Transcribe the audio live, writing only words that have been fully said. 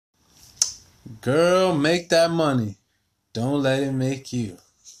Girl, make that money. Don't let it make you.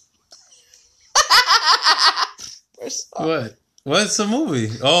 What? What's the movie?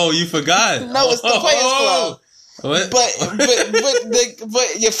 Oh, you forgot. No, it's the Players Club. What?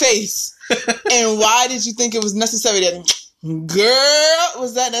 But your face. And why did you think it was necessary that, girl,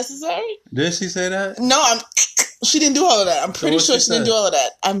 was that necessary? Did she say that? No, she didn't do all of that. I'm pretty sure she didn't do all of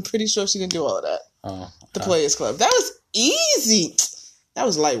that. Oh, The Players Club. That was easy. That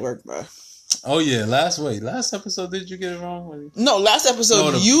was light work, bro. Oh, yeah. Last episode, did you get it wrong? No, last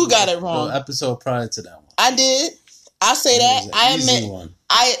episode, you got it wrong. The episode prior to that one. I did. I say that. I admit. One.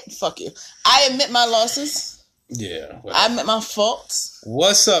 Fuck you. I admit my losses. Yeah. Whatever. I admit my faults.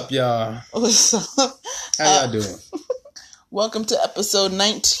 What's up, y'all? What's up? How y'all doing? Welcome to episode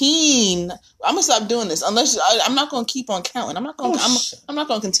 19. I'm gonna stop doing this unless I'm not gonna keep on counting. I'm not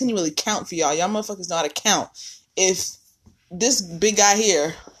gonna continually count for y'all. Y'all motherfuckers know how to count. If this big guy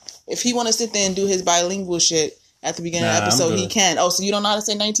here, if he want to sit there and do his bilingual shit at the beginning of the episode, he can. Oh, so you don't know how to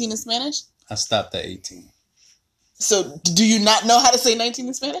say 19 in Spanish? I stopped at 18. So do you not know how to say 19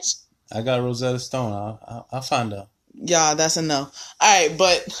 in Spanish? I got Rosetta Stone. I'll find out. Yeah, that's a no. All right,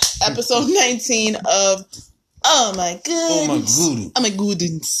 but episode 19 of Oh my goodness. Oh my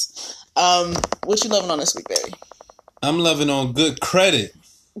goodness. What you loving on this week, baby? I'm loving on good credit.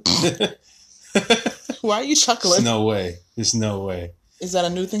 Why are you chuckling? There's no way. Is that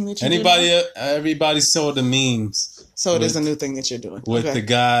a new thing that you're doing? Everybody saw the memes. So it is a new thing that you're doing. With the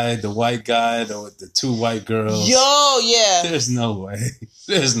guy, the white guy, with the two white girls. Yo, yeah. There's no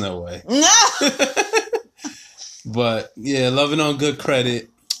way. No. But yeah, loving on good credit.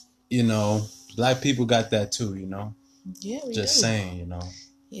 You know, black people got that too, you know. Yeah, we Just do. saying, you know.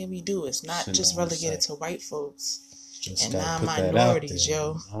 Yeah, we do. It's not just relegated to white folks and non-minorities,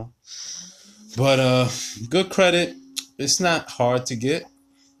 yo. You know? But good credit, it's not hard to get.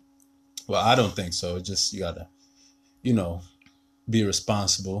 Well, I don't think so. It's just you gotta, you know, be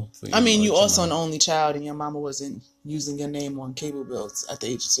responsible. I mean, you also an only child, and your mama wasn't using your name on cable bills at the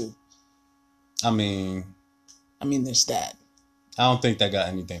age of 2. I mean, there's that. I don't think that got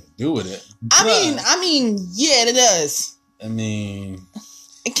anything to do with it. I mean, yeah, it does. I mean,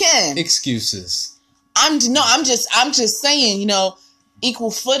 it can. Excuses. I'm just saying, you know, equal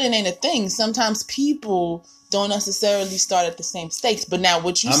footing ain't a thing. Sometimes people don't necessarily start at the same stakes. But now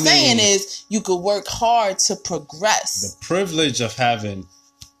what you're saying is you could work hard to progress. The privilege of having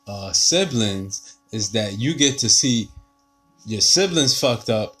siblings is that you get to see your siblings fucked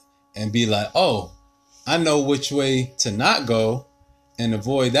up and be like, oh, I know which way to not go and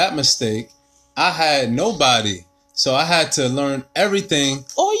avoid that mistake. I had nobody. So I had to learn everything.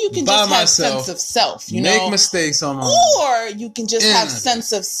 Or you can just have sense of self, you know. Make mistakes on my own. Or you can just have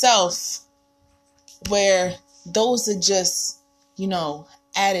sense of self where those are just, you know,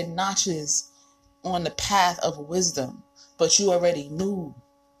 added notches on the path of wisdom. But you already knew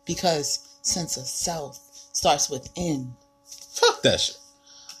because sense of self starts within. Fuck that shit.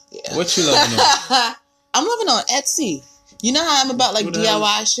 Yeah. What you loving on? I'm loving on Etsy. You know how I'm about like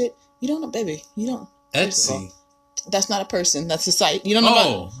DIY shit? You don't know, baby. You don't. Etsy? That's not a person. That's a site. You don't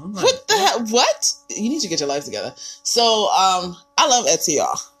know about... What the hell? What? You need to get your life together. So, I love Etsy,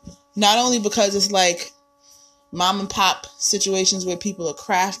 y'all. Not only because it's like mom and pop situations where people are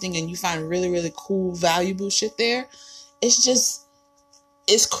crafting and you find really, really cool, valuable shit there. It's just...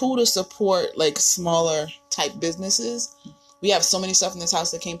 It's cool to support like smaller type businesses. We have so many stuff in this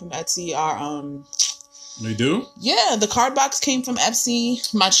house that came from Etsy. We do? Yeah, the card box came from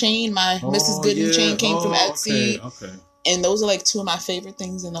Etsy. My chain, my Mrs. Gooden chain came from Etsy. Okay. And those are like 2 of my favorite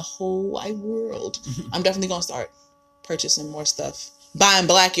things in the whole wide world. I'm definitely going to start purchasing more stuff. Buying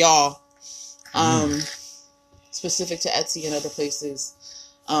black, y'all. Specific to Etsy and other places.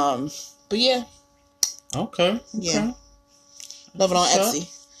 But yeah. Okay. Yeah. Love it on Etsy.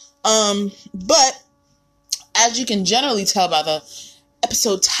 But as you can generally tell by the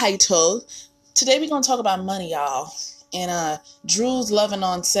episode title, today we're going to talk about money, y'all. And Drew's loving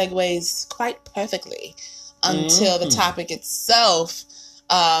on segues quite perfectly until the topic itself.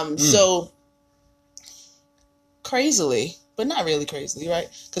 So, crazily, but not really crazily, right?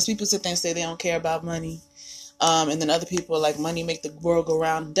 Because people sit there and say they don't care about money. And then other people are like, money make the world go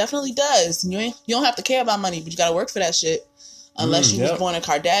round. Definitely does. You don't have to care about money, but you got to work for that shit. Unless you was born a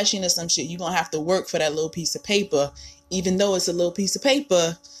Kardashian or some shit, you're going to have to work for that little piece of paper, even though it's a little piece of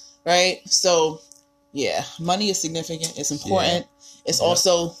paper, right? So, yeah, money is significant. It's important. Yeah. It's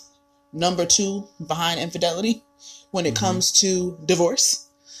also number 2 behind infidelity when it comes to divorce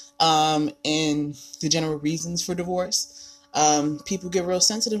and the general reasons for divorce. People get real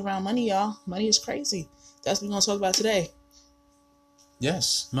sensitive around money, y'all. Money is crazy. That's what we're going to talk about today.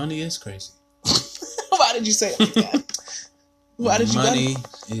 Yes, money is crazy. did you say it like that? Why did you? Money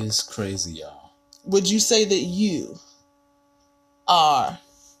is crazy, y'all. Would you say that you are?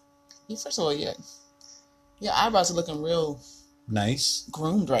 First of all, your eyebrows are looking real nice,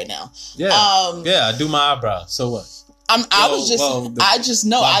 groomed right now. Yeah, I do my eyebrows. So what? I just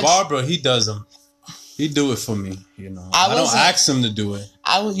know. My barber, he does them. He do it for me. You know, I don't ask him to do it.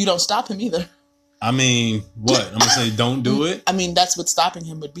 You don't stop him either. I mean, what? I'm gonna say don't do it? I mean, that's what stopping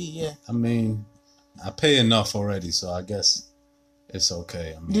him would be, yeah. I mean, I pay enough already, so I guess it's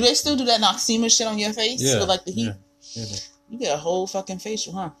okay. I mean, do they still do that Noxema shit on your face? Yeah. With like the heat? Yeah. You get a whole fucking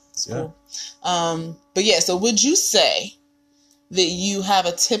facial, huh? It's cool. But yeah, so would you say that you have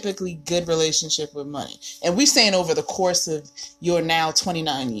a typically good relationship with money? And we're saying over the course of your now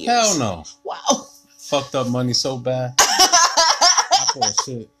 29 years. Hell no. Wow. Fucked up money so bad.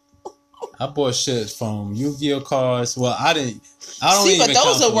 I bought shit from Yu-Gi-Oh cards. Well, I don't even but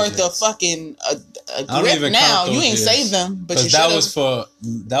those are worth years. a fucking a grip now. You ain't saved them, but you should have.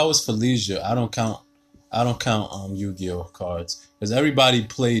 That was for leisure. I don't count Yu-Gi-Oh cards because everybody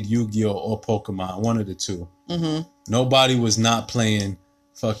played Yu-Gi-Oh or Pokemon, one of the two. Mm-hmm. Nobody was not playing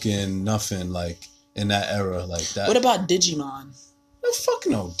fucking nothing like in that era like that. What about Digimon? No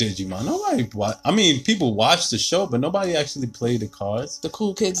fucking no Digimon. Nobody. I mean, people watched the show, but nobody actually played the cards. The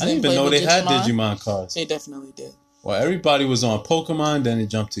cool kids. I didn't even know they had Digimon cards. They definitely did. Well, everybody was on Pokemon, then it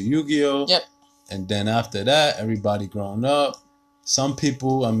jumped to Yu-Gi-Oh. Yep. And then after that, everybody grown up. Some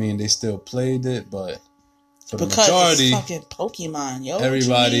people, I mean, they still played it, but for the majority, it's fucking Pokemon, yo.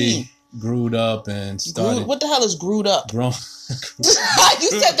 Everybody grewed up and started. What the hell is grewed up? Grown. You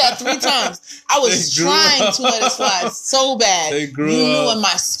said that 3 times. I was trying to let it slide so bad. They grew you up. knew in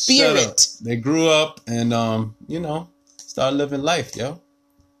my spirit. They grew up and started living life, yo.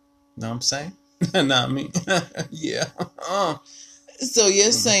 Know what I'm saying? Not me. Yeah. So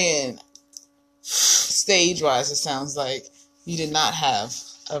you're saying, stage-wise, it sounds like you did not have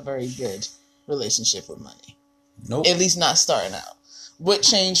a very good relationship with money. Nope. At least not starting out. What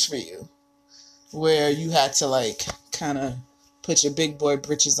changed for you? Where you had to like kind of put your big boy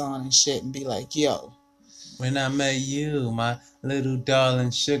britches on and shit and be like, yo. When I met you, my little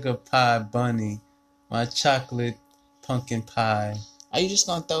darling sugar pie bunny, my chocolate pumpkin pie. Are you just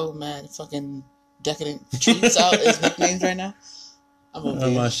gonna throw mad fucking decadent treats out as nicknames right now?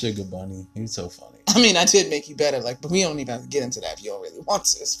 My sugar bunny. He's so funny. I mean, I did make you better, but we don't even have to get into that if you don't really want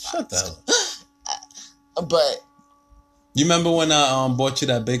to. Shut the hell up. But you remember when I bought you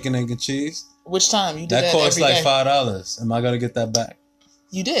that bacon, egg, and cheese? Which time? You did that cost every like $5. Am I gonna get that back?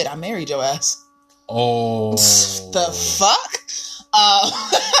 You did. I married your ass. Oh. The fuck?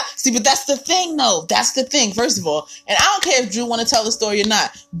 See, but that's the thing, though. That's the thing, first of all. And I don't care if Drew want to tell the story or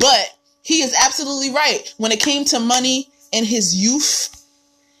not, but he is absolutely right. When it came to money in his youth,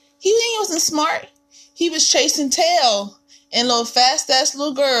 he wasn't smart. He was chasing tail and little fast-ass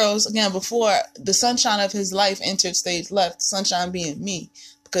little girls, again, before the sunshine of his life entered stage left, sunshine being me,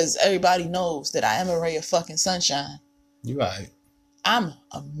 because everybody knows that I am a ray of fucking sunshine. You right. I'm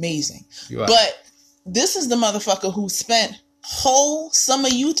amazing. You right. But this is the motherfucker who spent whole summer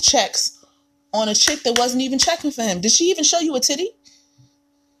youth checks on a chick that wasn't even checking for him. Did she even show you a titty?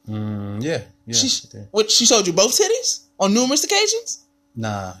 Yeah. She did. What, she showed you both titties on numerous occasions?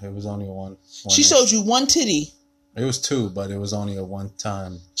 Nah, it was only one. She showed you one titty. It was 2, but it was only a one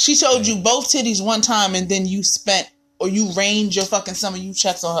time. She showed you both titties one time, and then you ranged your fucking summer youth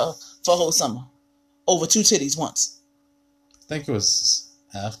checks on her for a whole summer over 2 titties once. I think it was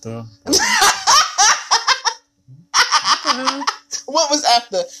after. What was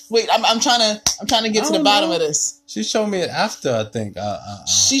after? Wait, I'm trying to get to the bottom of this. She showed me it after, I think.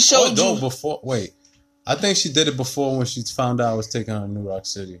 She showed you before. Wait, I think she did it before when she found out I was taking her to New Rock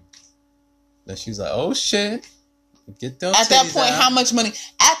City. Then she's like, "Oh shit, get them." At that point, how much money?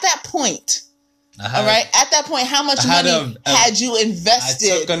 At that point, all right. At that point, how much money had you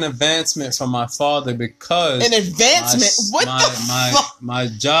invested? I took an advancement from my father because an advancement. My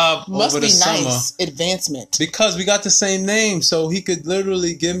job must over the be summer nice. Advancement because we got the same name, so he could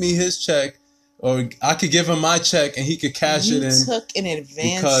literally give me his check, or I could give him my check, and he could cash it in. You took an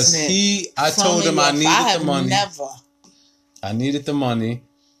advancement because I told him I needed the money. I needed the money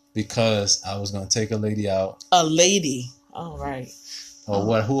because I was gonna take a lady out. A lady, all right.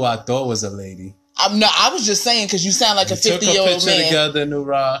 Or who I thought was a lady. I was just saying because you sound like a 50-year-old man. Took a picture together in New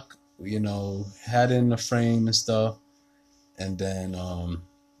Rock, had it in the frame and stuff. And then, what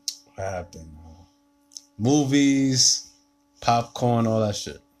happened? Movies, popcorn, all that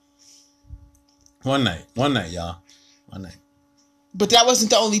shit. One night, y'all. One night. But that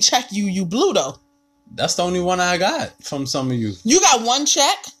wasn't the only check you blew, though. That's the only one I got from some of you. You got one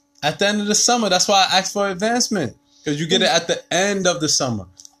check? At the end of the summer. That's why I asked for advancement. Because you get it at the end of the summer.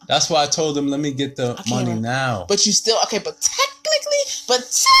 That's why I told them, let me get the money now. But you still, okay, but technically,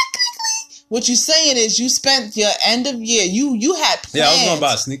 what you're saying is you spent your end of year, you had plans. Yeah, I was going to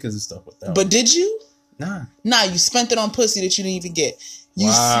buy sneakers and stuff with that. But did you? Nah, you spent it on pussy that you didn't even get. You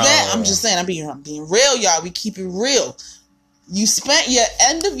Wow. spent, I'm just saying, I'm being real, y'all. We keep it real. You spent your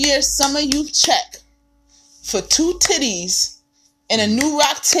end of year summer youth check for 2 titties and a new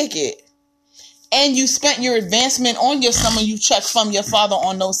rock ticket. And you spent your advancement on your summer youth check from your father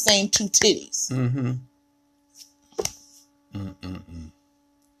on those same 2 titties. Mm-hmm.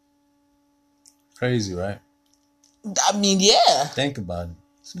 Crazy, right? I mean, yeah. Think about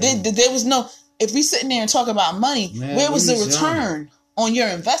it. There was no... If we sitting there and talk about money, Man, where was the we return on your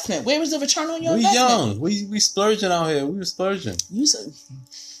investment? Where was the return on your We investment? young. We splurging out here. We were splurging.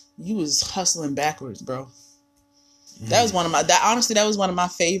 You was hustling backwards, bro. That was one of my... honestly, that was one of my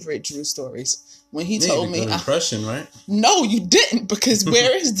favorite Drew stories. When he told me... impression, right? No, you didn't, because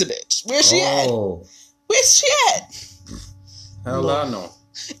where is the bitch? Where's she at? Where's she at? Hell, I know.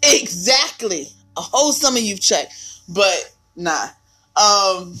 Exactly. A whole summer you've checked. But, nah.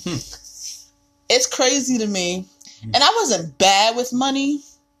 It's crazy to me. And I wasn't bad with money,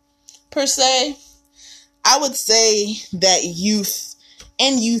 per se. I would say that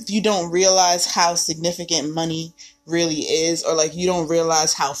in youth, you don't realize how significant money really is, or like you don't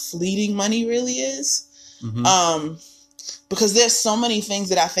realize how fleeting money really is. Mm-hmm. Because there's so many things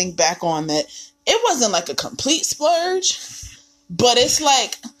that I think back on that it wasn't like a complete splurge, but it's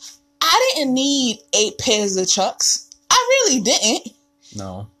like I didn't need 8 pairs of Chucks. I really didn't.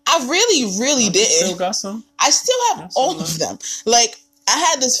 No. I really didn't. Still got some? I still have all of them. Like, I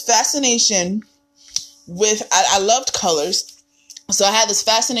had this fascination with... I loved colors. So I had this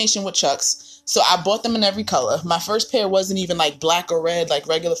fascination with Chucks. So I bought them in every color. My first pair wasn't even like black or red like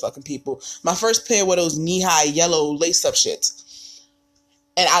regular fucking people. My first pair were those knee-high yellow lace-up shits.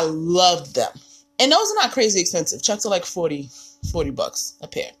 And I loved them. And those are not crazy expensive. Chucks are like $40 a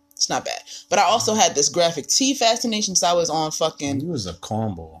pair. It's not bad. But I also had this graphic tee fascination, so I was on fucking... You was a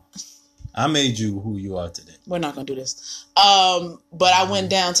cornball. I made you who you are today. We're not going to do this. But I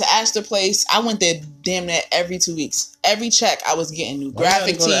went down to Astor Place. I went there damn near every 2 weeks. Every check, I was getting new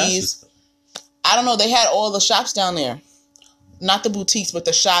graphic tees. I don't know. They had all the shops down there. Not the boutiques, but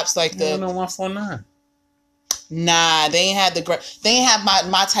the shops like the... No 149. Nah, they ain't had they ain't have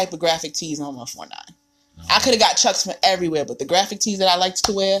my type of graphic tees on 149. I could have got Chucks from everywhere, but the graphic tees that I liked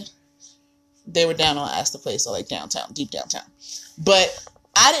to wear, they were down on Astor Place, or like downtown, deep downtown. But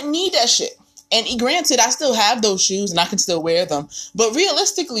I didn't need that shit. And granted, I still have those shoes and I can still wear them. But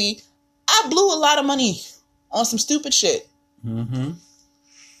realistically, I blew a lot of money on some stupid shit. Mm-hmm.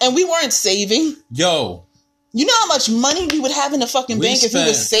 And we weren't saving. Yo. You know how much money we would have in the fucking bank if we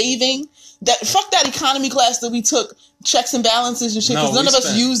were saving? Fuck that economy class that we took, checks and balances and shit, because none of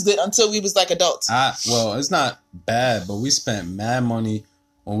us used it until we was like adults. Well, it's not bad, but we spent mad money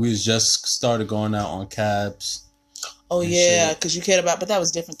when we was just started going out on cabs. Oh yeah, because you cared about, but that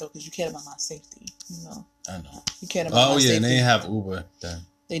was different though, because you cared about my safety. You know, I know. You cared about my safety. And they didn't have Uber then.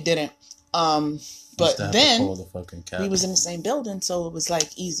 They didn't. But then we was in the same building, so it was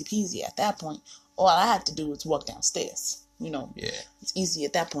like easy peasy at that point. All I had to do was walk downstairs. You know, it's easy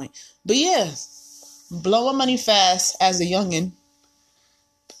at that point. But yeah, blowing money fast as a youngin',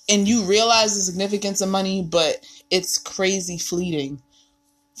 and you realize the significance of money, but it's crazy fleeting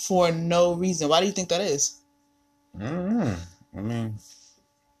for no reason. Why do you think that is? I mean,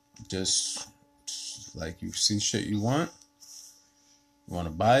 just like you see shit you want to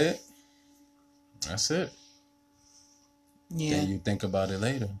buy it. That's it. Yeah. Then you think about it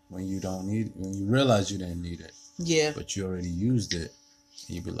later when you don't need it, when you realize you didn't need it. Yeah. But you already used it.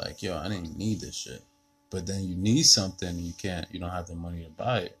 And you be like, yo, I didn't need this shit. But then you need something and you don't have the money to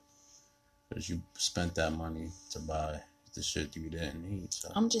buy it. Because you spent that money to buy the shit you didn't need. So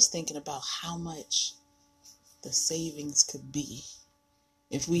I'm just thinking about how much the savings could be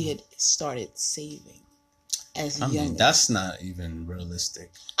if we had started saving as young. I mean, that's not even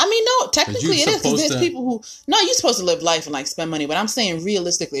realistic. I mean, no, technically it is. Because there's people who... No, you're supposed to live life and like spend money. But I'm saying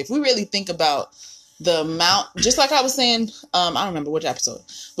realistically, if we really think about the amount, just like I was saying, I don't remember which episode,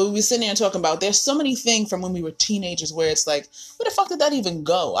 but we were sitting there and talking about there's so many things from when we were teenagers where it's like, where the fuck did that even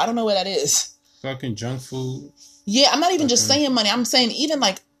go? I don't know where that is. Fucking junk food. Yeah, I'm not even just saying money. I'm saying even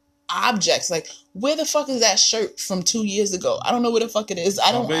like objects. Like, where the fuck is that shirt from 2 years ago? I don't know where the fuck it is.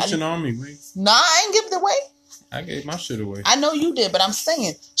 Salvation Army, wait. Nah, I ain't give it away. I gave my shit away. I know you did, but I'm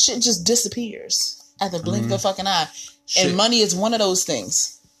saying shit just disappears at the blink of a fucking eye. Shit. And money is one of those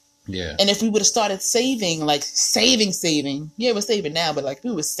things. Yeah. And if we would have started saving, like saving, yeah, we're saving now, but like if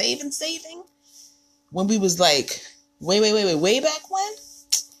we were saving when we was like way back when,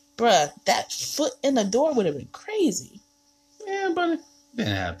 bruh, that foot in the door would have been crazy. Yeah, but it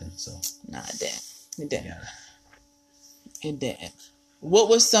didn't happen, so. Nah, it didn't. It didn't. Yeah. It didn't. What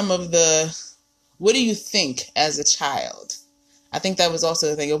do you think as a child? I think that was also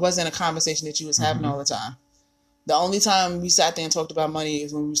the thing. It wasn't a conversation that you was having all the time. The only time we sat there and talked about money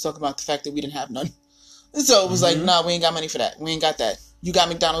is when we was talking about the fact that we didn't have none. So it was like, nah, we ain't got money for that. We ain't got that. You got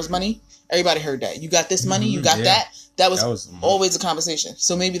McDonald's money? Everybody heard that. You got this money? You got that? That was always a conversation.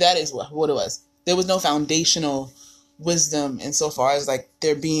 So maybe that is what it was. There was no foundational wisdom insofar as like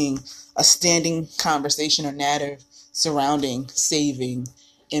there being a standing conversation or narrative surrounding saving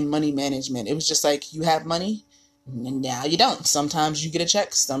and money management. It was just like, you have money and now you don't. Sometimes you get a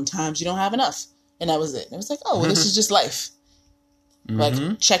check. Sometimes you don't have enough. And that was it. It was like, oh, well, this is just life.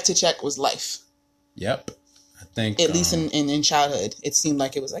 Like check to check was life. Yep. I think at least in childhood, it seemed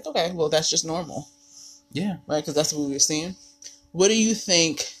like it was like, okay, well, that's just normal. Yeah. Right? Because that's what we were seeing. What do you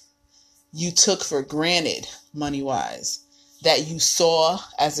think you took for granted money-wise that you saw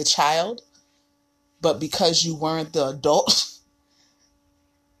as a child, but because you weren't the adult,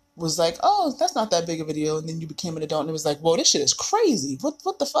 was like, oh, that's not that big of a deal. And then you became an adult and it was like, whoa, this shit is crazy.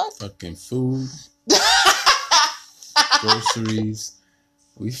 What the fuck? Fucking food. Groceries.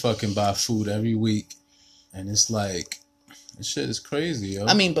 We fucking buy food every week. And it's like, this shit is crazy, yo.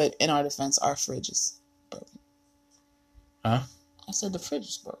 I mean, but in our defense, our fridge is broken. Huh? I said the fridge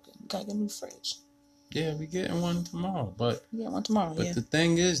is broken. We gotta get a new fridge. Yeah, we getting one tomorrow. But we get one tomorrow, But the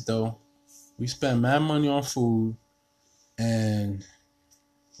thing is, though, we spent mad money on food. And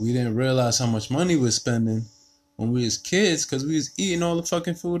we didn't realize how much money we were spending when we was kids because we was eating all the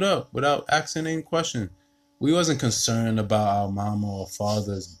fucking food up without asking any question. We wasn't concerned about our mama or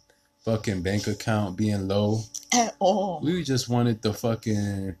father's fucking bank account being low. At all. We just wanted the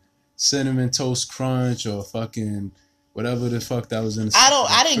fucking Cinnamon Toast Crunch or fucking whatever the fuck that was in the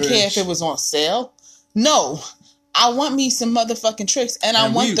I didn't care if it was on sale. No. I want me some motherfucking tricks and I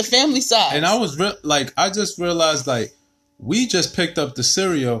want the family size. And I was I just realized like we just picked up the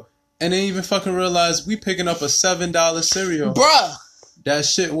cereal and didn't even fucking realize we picking up a $7 cereal. Bruh. That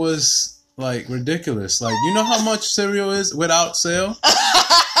shit was like ridiculous. Like, you know how much cereal is without sale?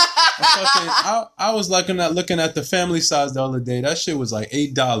 I was looking at the family size the other day. That shit was like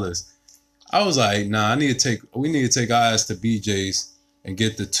 $8. I was like, nah, we need to take our ass to BJ's and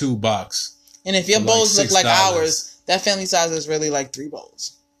get the 2 box. And if your bowls look like ours, that family size is really like 3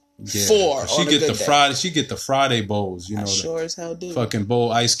 bowls. Yeah, 4. She get the Friday. She get the Friday bowls. You know, sure as hell do. Fucking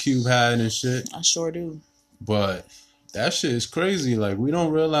bowl Ice Cube had and shit. I sure do. But that shit is crazy. Like, we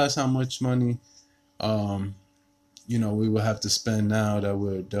don't realize how much money, we would have to spend now that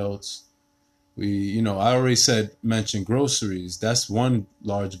we're adults. I already mentioned groceries. That's one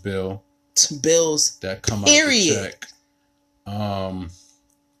large bill. Bills that come out the check.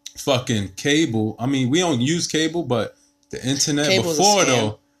 Fucking cable. I mean, we don't use cable, but the internet before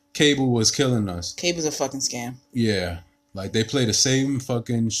though, cable was killing us. Cable's a fucking scam. Yeah, like they play the same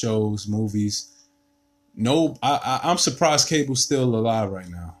fucking shows, movies. No, I'm surprised cable's still alive right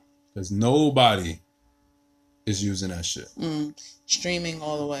now because nobody is using that shit. Streaming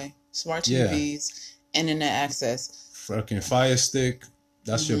all the way, smart TVs, internet access. Fucking Fire Stick.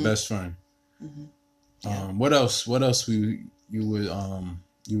 That's your best friend. Yeah. What else? What else you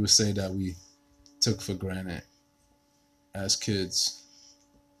would say that we took for granted as kids?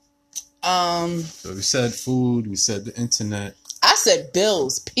 So we said food. We said the internet. I said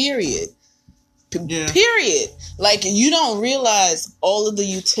bills. Period. Period. Like, you don't realize all of the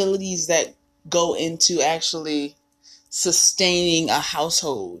utilities that go into actually sustaining a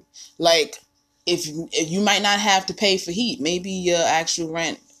household. Like, if you might not have to pay for heat, maybe your actual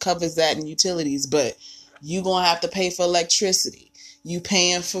rent covers that in utilities, but you gonna have to pay for electricity. You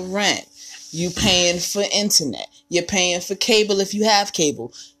paying for rent. You paying for internet. You're paying for cable if you have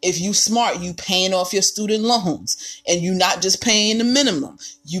cable. If you smart, you paying off your student loans, and you not just paying the minimum.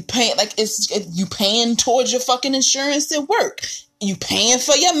 You paying you paying towards your fucking insurance at work. You paying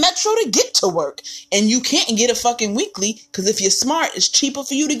for your metro to get to work, and you can't get a fucking weekly because if you're smart, it's cheaper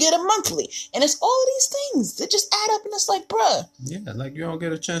for you to get a monthly. And it's all of these things that just add up, and it's like, bruh. Yeah, like you don't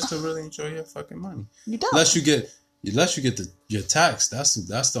get a chance to really enjoy your fucking money. You don't. Unless you get your tax.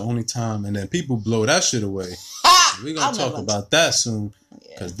 That's the only time, and then people blow that shit away. We're gonna talk about that soon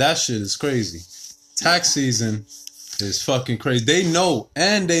because that shit is crazy. Tax season is fucking crazy. They know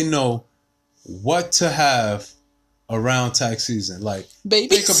what to have around tax season. Like,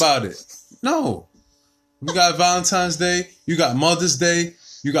 babies. think about it. No. You got Valentine's Day. You got Mother's Day.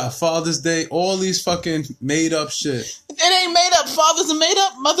 You got Father's Day, all these fucking made up shit. It ain't made up. Fathers are made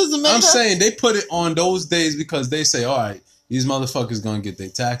up. Mothers are made up. I'm saying they put it on those days because they say, all right, these motherfuckers gonna get their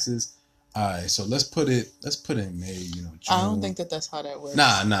taxes. All right, so let's put it in May, June. I don't think that's how that works.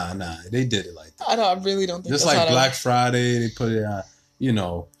 Nah. They did it like that. I really don't think just that's like how Black Friday, they put it on,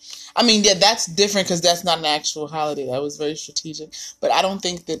 I mean, yeah, that's different because that's not an actual holiday. That was very strategic. But I don't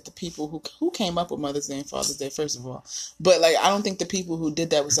think that the people who came up with Mother's Day and Father's Day, first of all. But, like, I don't think the people who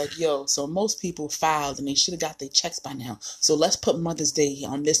did that was like, yo, so most people filed and they should have got their checks by now. So let's put Mother's Day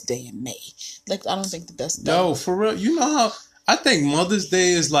on this day in May. Like, I don't think that's... No, for real. You know how... I think Mother's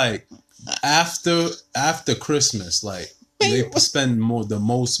Day is, like, after Christmas. Like, they spend the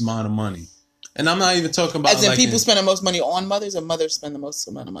most amount of money. And I'm not even talking about... As in people spend the most money on mothers or mothers spend the most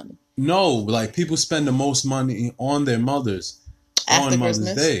amount of money? No, like people spend the most money on their mothers after on Christmas?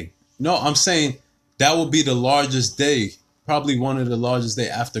 Mother's Day. No, I'm saying that would be the largest day. Probably one of the largest day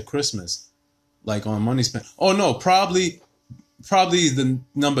after Christmas. Like on money spent. Oh, no, probably the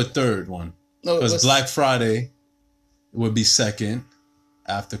number 3rd one. Because Black Friday would be 2nd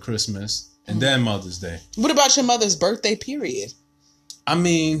after Christmas. And then Mother's Day. What about your mother's birthday period? I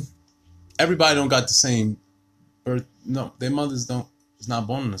mean... Everybody don't got the same birth. No, their mothers don't. It's not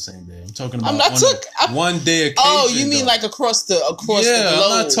born on the same day. I'm talking about one day occasion. Oh, you mean like across the globe? Yeah,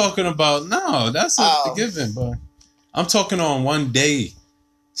 I'm not talking about. No, that's a given. But I'm talking on one day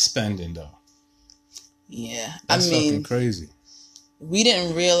spending though. Yeah, that's fucking crazy. We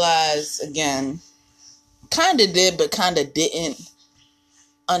didn't realize again. Kind of did, but kind of didn't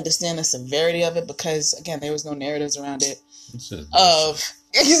understand the severity of it because again, there was no narratives around it.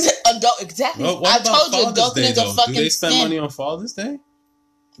 Exactly. Well, I told you, adulting is a fucking scam. Do they spend money on Father's Day?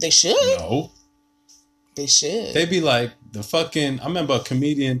 They should. No. They should. They be like the fucking... I remember a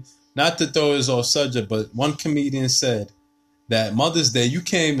comedian, not to throw this off subject, but one comedian said that Mother's Day, you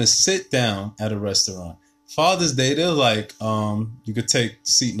can't even sit down at a restaurant. Father's Day, they're like, you could take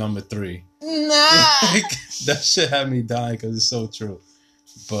seat number 3. Nah. Like, that shit had me dying because it's so true.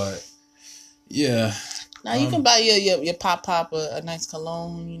 But, yeah... Now you can buy your pop a nice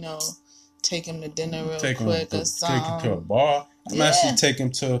cologne, take him to dinner real quick or something. Take him to a bar. I'm actually taking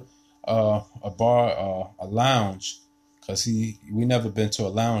him to a bar, a lounge, because we never been to a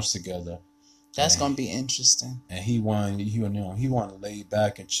lounge together. That's gonna be interesting. And he want to lay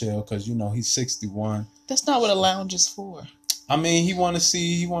back and chill because he's 61. That's not what a lounge is for. I mean, he want to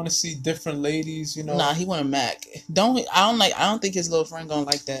see different ladies, Nah, he want a Mac. I don't think his little friend gonna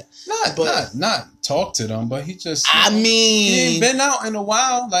like that. Not talk to them, but he just. He ain't been out in a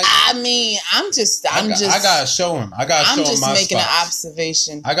while. Like, I gotta show him. I'm just making spots. an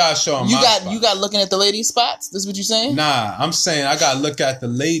observation. I gotta show him. You got looking at the ladies' spots. This what you saying? Nah, I'm saying I gotta look at the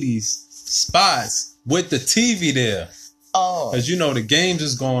ladies' spots with the TV there. Oh, because the games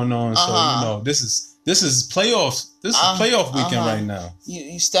is going on, so this is playoffs. This is playoff weekend right now.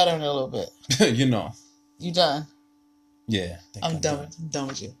 You stuttering a little bit. You done? Yeah. I'm done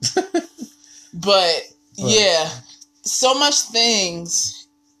with you. but yeah, so much things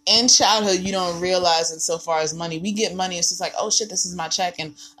in childhood you don't realize. And so far as money, we get money. It's just like, oh shit, this is my check.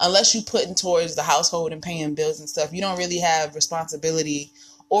 And unless you putting towards the household and paying bills and stuff, you don't really have responsibility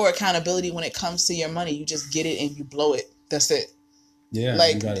or accountability when it comes to your money. You just get it and you blow it. That's it. Yeah,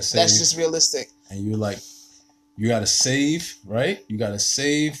 like you gotta save. That's just realistic. And you gotta save, right? You gotta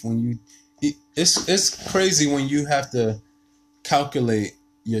save when it's crazy when you have to calculate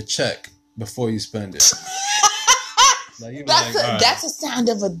your check before you spend it. That's a sign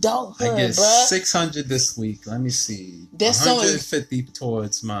of adulthood, I get bruh. 600 this week. Let me see. There's 150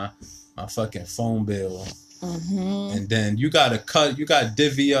 towards my fucking phone bill. Mm-hmm. And then you gotta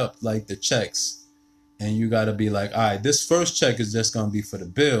divvy up like the checks. And you gotta be like, all right, this first check is just gonna be for the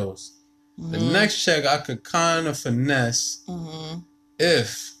bills. The next check I could kind of finesse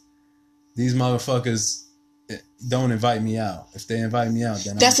if these motherfuckers don't invite me out. If they invite me out,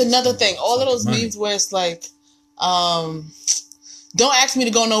 then that's another thing. All of those memes where it's like, don't ask me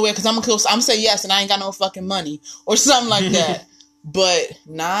to go nowhere because I'm gonna say yes and I ain't got no fucking money or something like that. But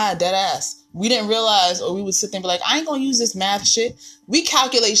nah, dead ass. We didn't realize, or we would sit there and be like, I ain't gonna use this math shit. We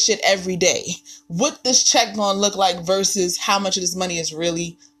calculate shit every day. What this check gonna look like versus how much of this money is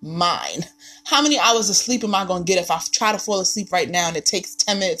really mine. How many hours of sleep am I gonna get if I try to fall asleep right now and it takes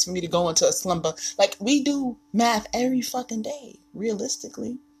 10 minutes for me to go into a slumber? Like, we do math every fucking day,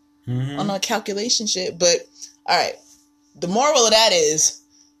 realistically, on our calculation shit. But, all right, the moral of that is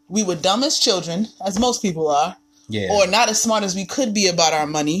we were dumb as children, as most people are, or not as smart as we could be about our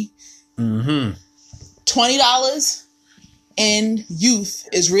money. $20 in youth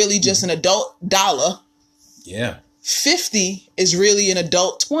is really just an adult dollar. Yeah. 50 is really an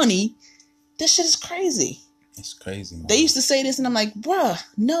adult 20. This shit is crazy. It's crazy, man. They used to say this, and I'm like, bruh,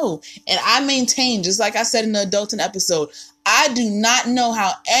 no. And I maintain, just like I said in the Adulting episode, I do not know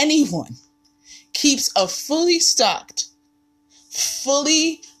how anyone keeps a fully stocked,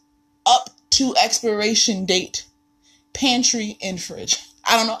 fully up to expiration date pantry and fridge.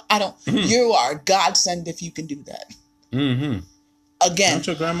 I don't know. I don't. You are a godsend if you can do that. Mm-hmm. Again. Don't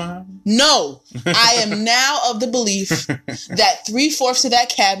your grandma have them? No. I am now of the belief that 3/4 of that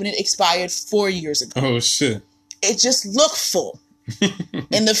cabinet expired 4 years ago. Oh, shit. It just looked full.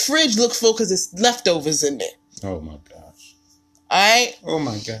 And the fridge looked full because it's leftovers in there. Oh, my gosh. All right? Oh,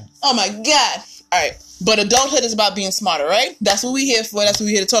 my God. Oh, my God. All right. But adulthood is about being smarter, right? That's what we're here for. That's what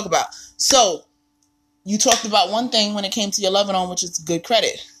we're here to talk about. So, you talked about one thing when it came to your loving on, which is good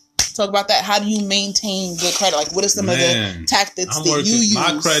credit. Talk about that. How do you maintain good credit? Like, what are some of the tactics that you use?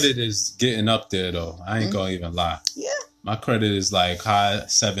 My credit is getting up there, though. I ain't gonna even lie. Yeah. My credit is like high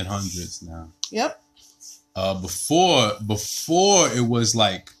 700s now. Yep. Before it was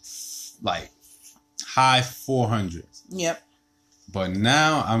like high 400s. Yep. But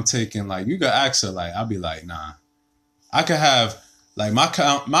now I'm taking like, you could ask her, like, I'll be like, nah. I could have like my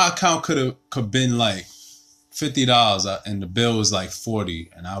account could been like $50 and the bill was like $40,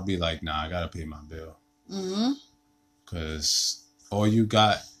 and I'll be like, nah, I gotta pay my bill. Mm-hmm. Cause all you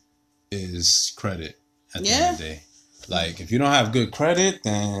got is credit at the end of the day. Like, if you don't have good credit,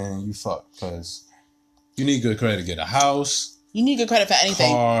 then you fuck. Cause you need good credit to get a house. You need good credit for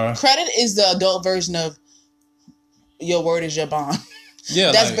anything. Car. Credit is the adult version of your word is your bond.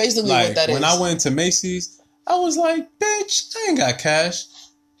 Yeah, that's basically what that is. When I went to Macy's, I was like, bitch, I ain't got cash.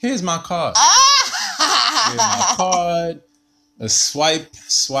 Here's my card. Here's my card. A swipe,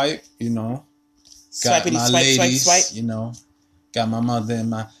 you know. Got Swipity, my swipe, ladies, swipe, swipe. you know. Got my mother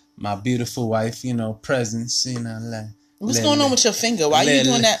and my beautiful wife, you know, presents, you know. Like, what's going on with your finger? Why are you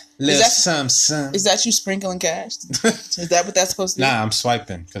doing that? Is that you sprinkling cash? Is that what that's supposed to be? Nah, I'm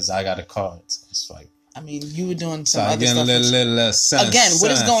swiping because I got a card. So I swipe. I mean, you were doing some So other again, stuff. Again,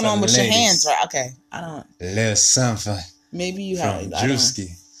 what is going on with your hands? Right? Okay, I don't. Little something. Maybe you have.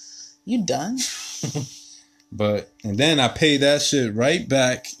 Drewski. You done? And then I paid that shit right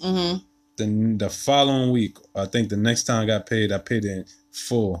back. Mm-hmm. The following week, I think the next time I got paid, I paid it in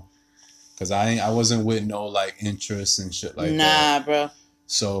full. Cause I wasn't with no like interest and shit like that. Nah, bro.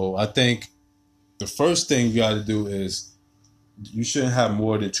 So I think the first thing you got to do is you shouldn't have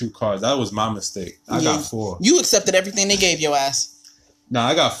more than 2 cards. That was my mistake. I got 4. You accepted everything they gave your ass. Nah,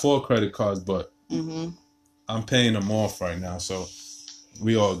 I got 4 credit cards, but I'm paying them off right now, so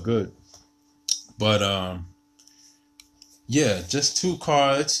we all good. But yeah, just 2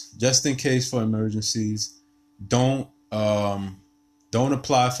 cards, just in case for emergencies. Don't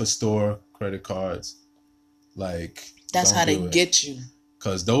apply for store credit cards. Like, that's how they get you.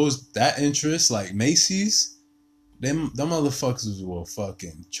 Cause that interest, like Macy's, them motherfuckers will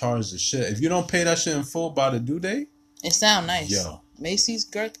fucking charge the shit. If you don't pay that shit in full by the due date, it sound nice. Yo, Macy's,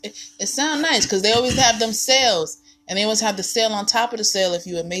 it sound nice because they always have them sales, and they always have the sale on top of the sale if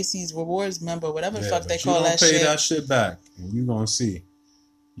you a Macy's Rewards member, whatever the fuck they call that shit. You don't pay that shit back, and you gonna see,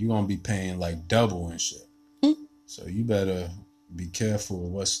 you gonna be paying like double and shit. So you better be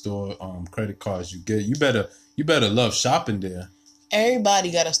careful what store credit cards you get. You better love shopping there.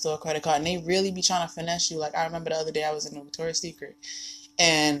 Everybody got a store credit card, and they really be trying to finesse you. Like, I remember the other day I was in a Victoria's Secret,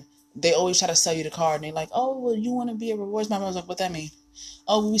 and they always try to sell you the card, and they like, oh, well, you want to be a rewards member? I was like, what that mean?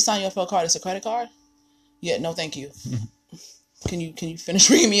 Oh, well, we sign you up for a card. It's a credit card? Yeah, no, thank you. Can you finish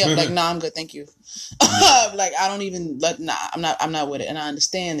reading me up? Like, nah, I'm good, thank you. Like, I don't even I'm not with it. And I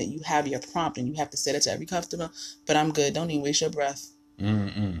understand that you have your prompt and you have to say that to every customer, but I'm good. Don't even waste your breath.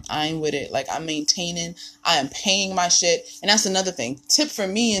 I ain't with it. Like, I'm maintaining, I am paying my shit. And that's another thing. Tip for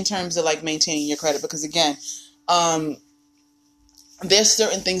me in terms of like maintaining your credit, because again, there's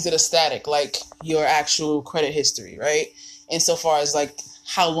certain things that are static, like your actual credit history, right? Insofar as like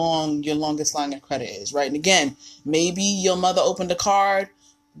how long your longest line of credit is, right? And again, maybe your mother opened a card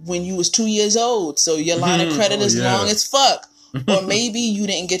when you was 2 years old, so your line of credit is long as fuck. Or maybe you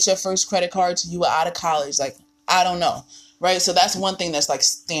didn't get your first credit card till you were out of college. Like, I don't know. Right? So that's one thing that's like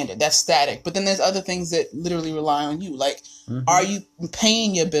standard. That's static. But then there's other things that literally rely on you. Like, are you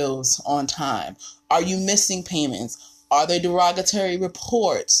paying your bills on time? Are you missing payments? Are there derogatory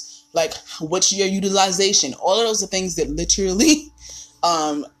reports? Like, what's your utilization? All of those are things that literally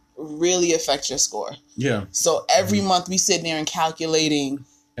really affect your score. Yeah. So every month we sit there and calculating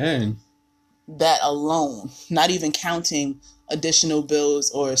that alone, not even counting additional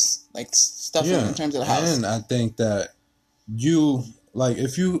bills or like stuff in terms of the house. And I think that you, like,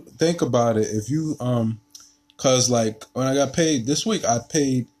 if you think about it, if you Cause like when I got paid this week, I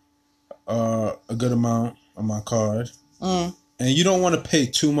paid a good amount on my card, and you don't want to pay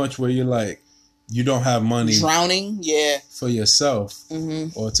too much where you're like you don't have money drowning, for yourself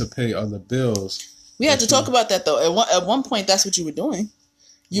or to pay other bills. We had to talk about that though. At one point, that's what you were doing.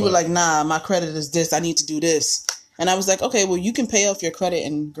 You were like, "Nah, my credit is this. I need to do this." And I was like, "Okay, well, you can pay off your credit,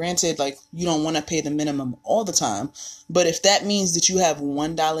 and granted, like you don't want to pay the minimum all the time, but if that means that you have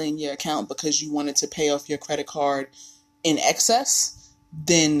 $1 in your account because you wanted to pay off your credit card in excess,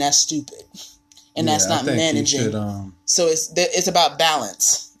 then that's stupid, and that's not managing." So it's about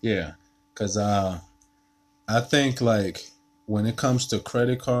balance. Yeah, because I think like when it comes to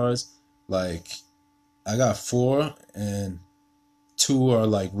credit cards, like I got 4 and 2 are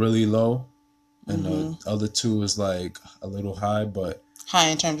like really low. And the other 2 is like a little high, but high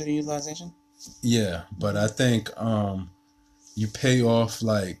in terms of the utilization. Yeah, but I think you pay off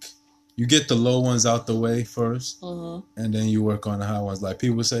like you get the low ones out the way first, and then you work on the high ones. Like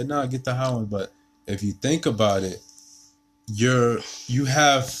people say, "No, get the high ones," but if you think about it, you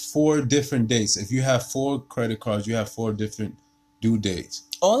have 4 different dates. If you have 4 credit cards, you have 4 different due dates.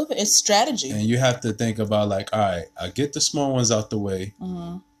 All of it is strategy, and you have to think about like, all right, I get the small ones out the way.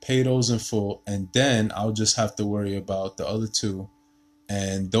 Pay those in full, and then I'll just have to worry about the other 2,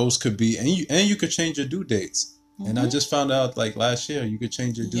 and those could be and you could change your due dates. And I just found out like last year you could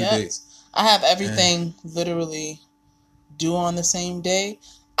change your due dates. I have everything literally due on the same day.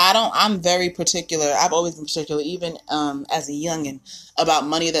 I'm very particular. I've always been particular, even as a youngin', about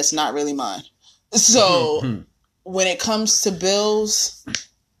money that's not really mine. So when it comes to bills,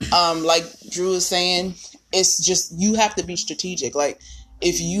 like Drew is saying, it's just you have to be strategic. Like,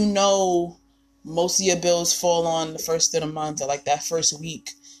 if you know most of your bills fall on the first of the month or like that first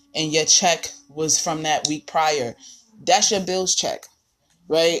week and your check was from that week prior, that's your bills check,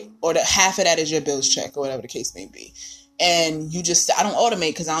 right? Or half of that is your bills check or whatever the case may be. And I don't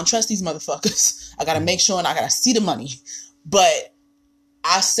automate because I don't trust these motherfuckers. I got to make sure and I got to see the money. But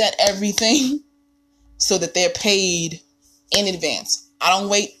I set everything so that they're paid in advance. I don't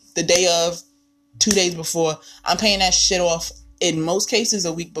wait the day of, 2 days before. I'm paying that shit off in most cases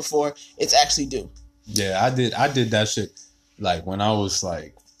a week before it's actually due. Yeah, I did that shit like when I was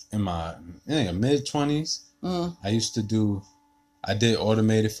like in my mid-20s. I did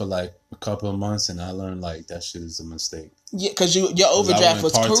automated for like a couple of months, and I learned like that shit is a mistake. Yeah, because your overdraft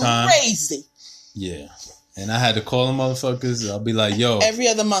was crazy. Yeah. And I had to call them motherfuckers. I'll be like, yo. Every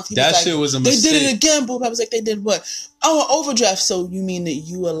other month. That shit was a mistake. They did it again, boo. I was like, they did what? Oh, an overdraft. So you mean that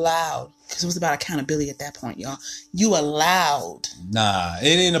you allowed? Because it was about accountability at that point, y'all. You allowed. Nah, it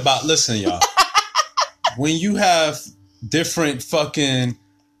ain't about, listen, y'all. When you have different fucking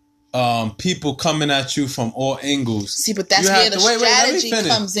people coming at you from all angles. See, but that's where the strategy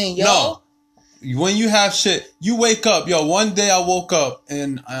comes in, yo. No. When you have shit, you wake up. Yo, one day I woke up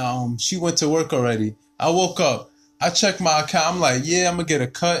and she went to work already. I woke up. I checked my account. I'm like, yeah, I'm going to get a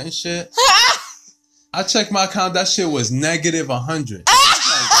cut and shit. I checked my account. That shit was negative 100.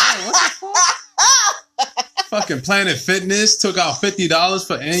 Fucking Planet Fitness took out $50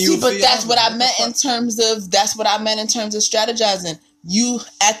 for annual fee. But that's what I meant in terms of strategizing. You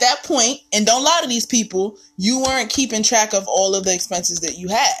at that point, and don't lie to these people, you weren't keeping track of all of the expenses that you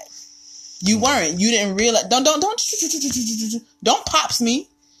had. You weren't. You didn't realize. Don't pops me.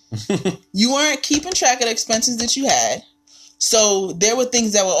 You weren't keeping track of the expenses that you had. So there were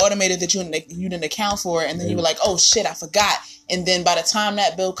things that were automated that you didn't account for, and then you were like, "Oh shit, I forgot." And then by the time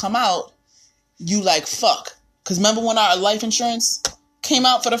that bill come out, you like, fuck. Because remember when our life insurance came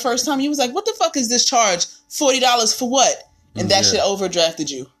out for the first time, you was like, what the fuck is this charge? $40 for what? And that shit overdrafted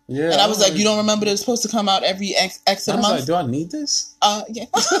you. Yeah. And I was like, you don't remember that it's supposed to come out every X of the month? Like, do I need this? Yeah.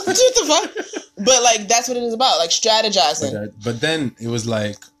 What the fuck? But like, that's what it is about. Like strategizing. But then it was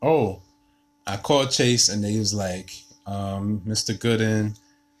like, oh, I called Chase and they was like, Mr. Gooden,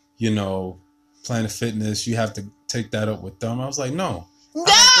 Planet Fitness, you have to take that up with them. I was like, no.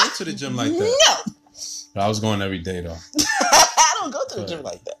 I don't go to the gym like that. No. But I was going every day though. I don't go to the gym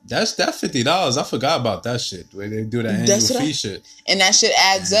like that. That's that $50. I forgot about that shit. Where they do that annual fee shit. And that shit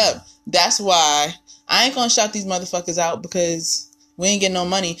adds up. That's why I ain't gonna shout these motherfuckers out because we ain't getting no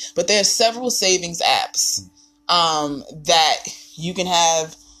money. But there's several savings apps that you can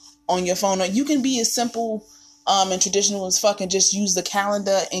have on your phone. Or you can be as simple and traditional as fucking just use the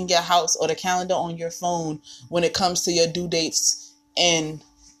calendar in your house or the calendar on your phone when it comes to your due dates and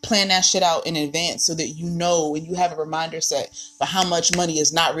plan that shit out in advance so that you know and you have a reminder set for how much money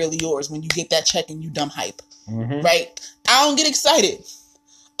is not really yours when you get that check and you dumb hype. Right? I don't get excited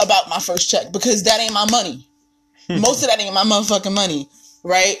about my first check because that ain't my money. Most of that ain't my motherfucking money.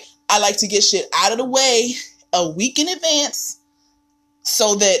 Right? I like to get shit out of the way a week in advance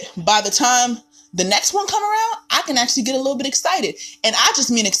so that by the time the next one come around, I can actually get a little bit excited. And I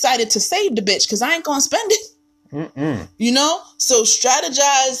just mean excited to save the bitch because I ain't gonna spend it. Mm-mm. You know? So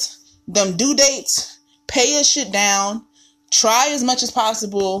strategize them due dates, pay your shit down, try as much as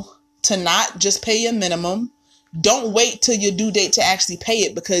possible to not just pay your minimum. Don't wait till your due date to actually pay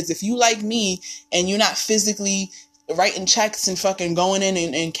it, because if you like me and you're not physically writing checks and fucking going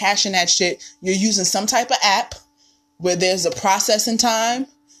in and cashing that shit, you're using some type of app where there's a processing time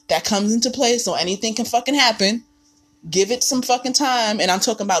that comes into play so anything can fucking happen. Give it some fucking time. And I'm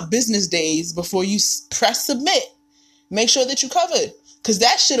talking about business days before you press submit. Make sure that you covered, because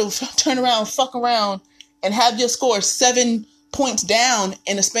that shit will turn around, fuck around, and have your score 7 points down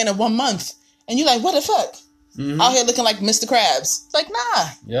in the span of 1 month. And you're like, what the fuck? Mm-hmm. Out here looking like Mr. Krabs. Like, nah.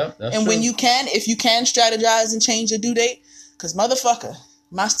 Yep, that's and true. when you can, if you can strategize and change your due date, because motherfucker,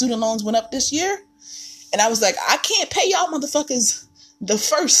 my student loans went up this year, and I was like, I can't pay y'all motherfuckers the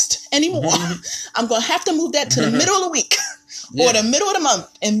first anymore. Mm-hmm. I'm going to have to move that to the middle of the week or the middle of the month,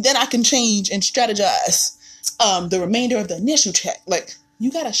 and then I can change and strategize the remainder of the initial check. Like,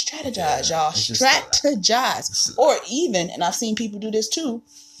 you got to strategize, y'all. Strategize. Or even, and I've seen people do this too.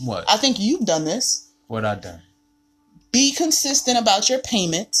 What? I think you've done this. What I done? Be consistent about your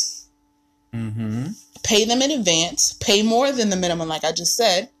payments. Mm-hmm. Pay them in advance. Pay more than the minimum, like I just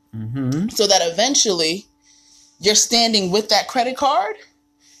said. Mm-hmm. So that eventually you're standing with that credit card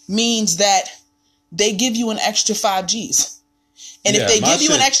means that they give you an extra 5 Gs. And if they give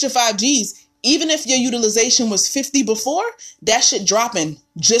you an extra 5 Gs, even if your utilization was 50 before, that shit dropping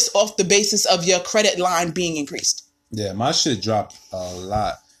just off the basis of your credit line being increased. Yeah, my shit dropped a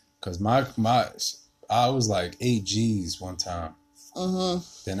lot because I was like 8 Gs one time. Mm-hmm.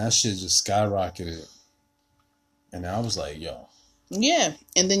 Then that shit just skyrocketed. And I was like, yo. Yeah.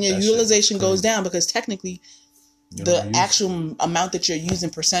 And then your utilization goes down because technically the actual amount that you're using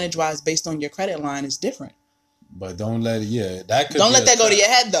percentage-wise based on your credit line is different. But don't let it, don't let that go to your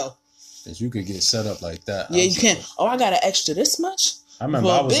head, though. Because you could get set up like that. Yeah, you can. Oh, I got an extra this much? I remember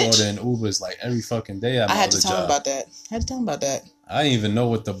I was ordering Ubers like every fucking day. I had to tell him about that. I didn't even know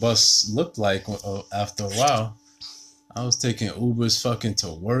what the bus looked like after a while. I was taking Ubers fucking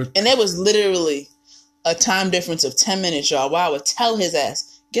to work. And there was literally a time difference of 10 minutes, y'all, where I would tell his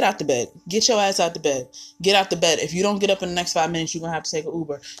ass, get out the bed. Get your ass out the bed. Get out the bed. If you don't get up in the next 5 minutes, you're going to have to take an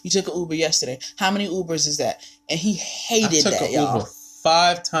Uber. You took an Uber yesterday. How many Ubers is that? And he hated that, y'all. Uber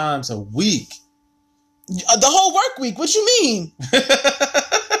 5 times a week. The whole work week. What you mean? The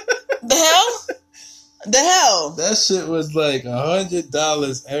hell? That shit was like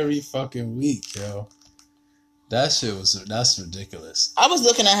 $100 every fucpoint week, yo. That's ridiculous. I was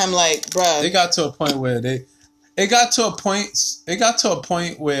looking at him like, bruh. It got to a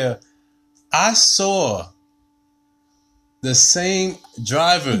point where I saw the same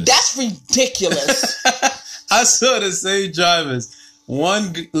drivers. That's ridiculous. I saw the same drivers.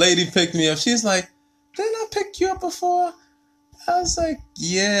 One lady picked me up. She's like, didn't I pick you up before? I was like,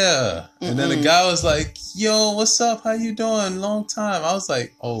 yeah. And then the guy was like, yo, what's up? How you doing? Long time. I was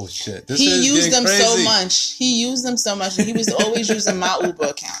like, oh shit. He used them so much. And he was always using my Uber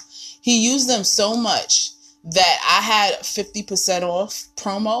account. He used them so much that I had 50% off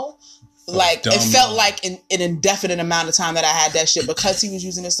promo. Like, it felt like an indefinite amount of time that I had that shit. Because he was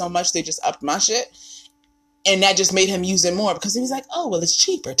using it so much, they just upped my shit. And that just made him use it more because he was like, oh, well, it's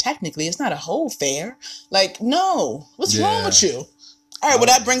cheaper. Technically, it's not a whole fare. Like, no. What's wrong with you? All right, well,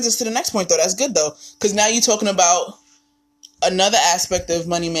 that brings us to the next point, though. That's good, though. Because now you're talking about another aspect of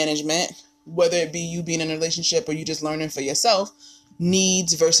money management, whether it be you being in a relationship or you just learning for yourself,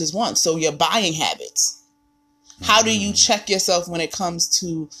 needs versus wants. So your buying habits. How do you check yourself when it comes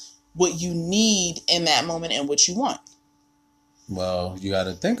to what you need in that moment and what you want? Well, you got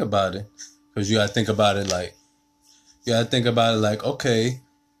to think about it. Because you got to think about it like, okay,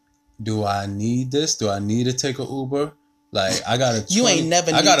 do I need this? Do I need to take an Uber? Like, I got a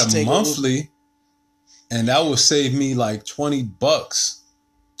monthly, and that would save me like $20.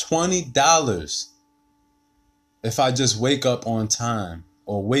 $20 if I just wake up on time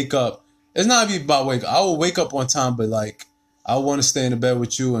or wake up. It's not even about wake up. I will wake up on time, but like, I want to stay in the bed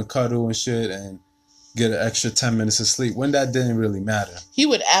with you and cuddle and shit and get an extra 10 minutes of sleep when that didn't really matter. He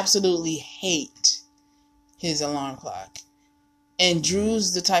would absolutely hate his alarm clock. And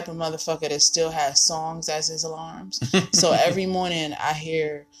Drew's the type of motherfucker that still has songs as his alarms. So every morning I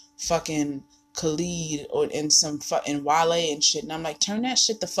hear fucking Khalid and Wale and shit. And I'm like, turn that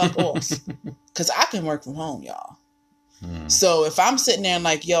shit the fuck off. Because I can work from home, y'all. So if I'm sitting there and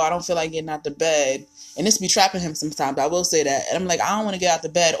like, yo, I don't feel like getting out the bed, and this be trapping him sometimes, I will say that. And I'm like, I don't want to get out the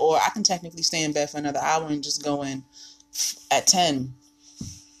bed, or I can technically stay in bed for another hour and just go in at 10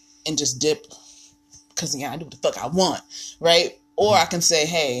 and just dip, because I do what the fuck I want, right? Or I can say,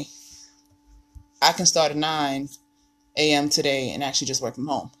 hey, I can start at 9 a.m. today and actually just work from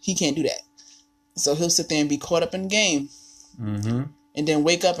home. He can't do that. So he'll sit there and be caught up in the game. Mm-hmm. And then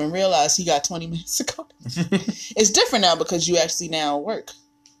wake up and realize he got 20 minutes to go. It's different now because you actually now work.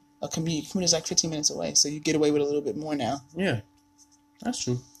 A commute is like 15 minutes away, so you get away with a little bit more now. Yeah, that's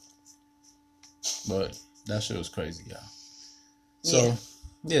true. But that shit was crazy, y'all. So,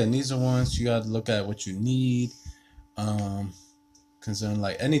 yeah, needs and wants, you got to look at what you need. Concerning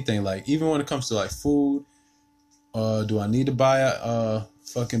like anything, like even when it comes to like food, do I need to buy a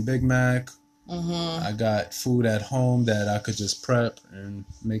fucking Big Mac? Mm-hmm. I got food at home that I could just prep and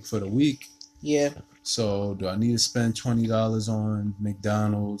make for the week. Yeah. So do I need to spend $20 on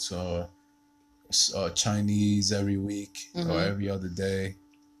McDonald's or Chinese every week or every other day?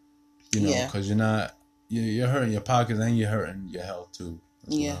 You know, because you're hurting your pockets and you're hurting your health too.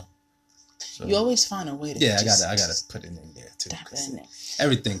 Well. So, you always find a way to. Yeah, I gotta put it in there too. In there.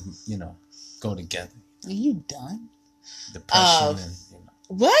 Everything, go together. Are you done? Depression and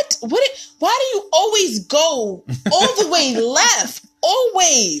What? Why do you always go all the way left?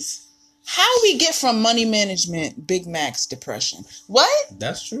 Always. How we get from money management, Big Mac's depression? What?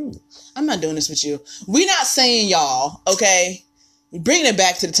 That's true. I'm not doing this with you. We're not saying y'all, okay? Bringing it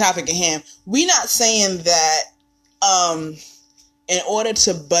back to the topic at hand. We're not saying that in order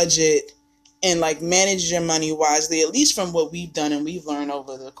to budget and like manage your money wisely, at least from what we've done and we've learned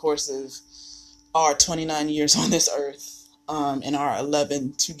over the course of our 29 years on this earth, and our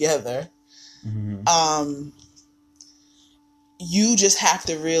 11 together, you just have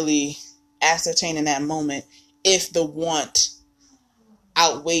to really ascertain in that moment if the want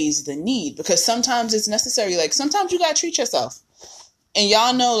outweighs the need, because sometimes it's necessary. Like sometimes you gotta treat yourself, and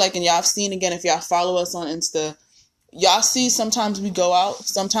y'all know, like, and y'all have seen, again, if y'all follow us on Insta, y'all see sometimes we go out,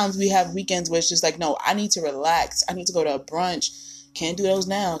 sometimes we have weekends where it's just like, no, I need to relax, I need to go to a brunch. Can't do those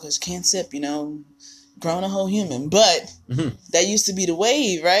now because can't sip, grown a whole human. But that used to be the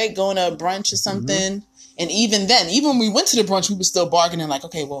wave, right? Going to a brunch or something. And even then, even when we went to the brunch, we were still bargaining like,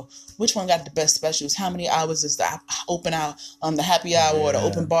 okay, well, which one got the best specials? How many hours is the open hour, the happy hour or the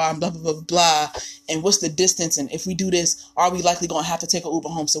open bar, and blah, blah, blah, blah. And what's the distance? And if we do this, are we likely going to have to take an Uber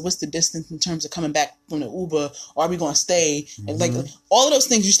home? So what's the distance in terms of coming back from the Uber? Or are we going to stay? And like all of those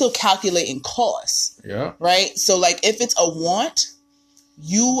things, you still calculating costs. Yeah. Right? So like if it's a want,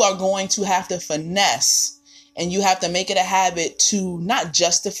 you are going to have to finesse, and you have to make it a habit to not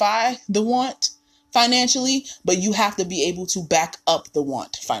justify the want financially, but you have to be able to back up the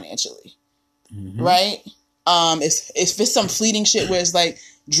want financially. Right? If it's some fleeting shit where it's like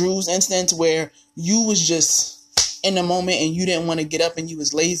Drew's instance where you was just in the moment and you didn't want to get up and you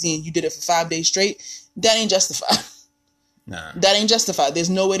was lazy and you did it for 5 days straight, that ain't justified. Nah. That ain't justified.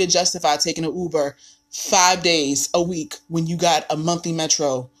 There's no way to justify taking an Uber 5 days a week when you got a monthly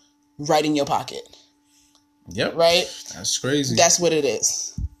metro right in your pocket. Yep. Right? That's crazy. That's what it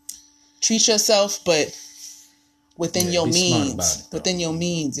is. Treat yourself, but within your means. Within your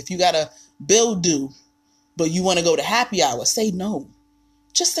means. If you got a bill due, but you want to go to happy hour, say no.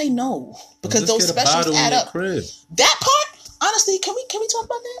 Just say no. Because those specials add up. That part, honestly, can we talk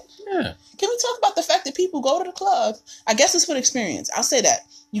about that? Yeah. Can we talk about the fact that people go to the club? I guess it's for the experience. I'll say that.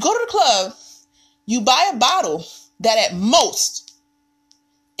 You go to the club, you buy a bottle that at most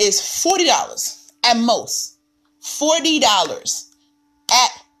is $40. At most. $40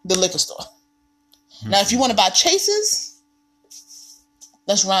 at the liquor store. Now, if you want to buy chases,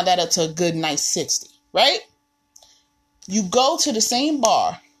 let's round that up to a good nice 60, right? You go to the same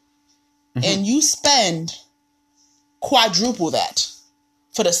bar and you spend quadruple that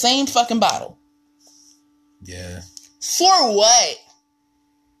for the same fucking bottle. Yeah. For what?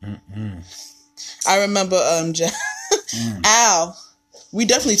 I remember Al, we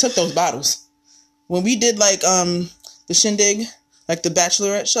definitely took those bottles. When we did like the shindig, like the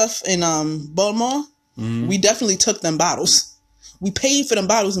bachelorette stuff in Baltimore, we definitely took them bottles. We paid for them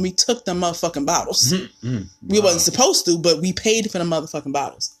bottles and we took them motherfucking bottles. We wasn't supposed to, but we paid for them motherfucking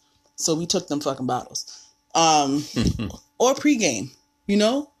bottles. So we took them fucking bottles. Or pregame,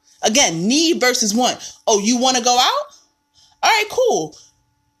 Again, need versus want. Oh, you want to go out? All right, cool.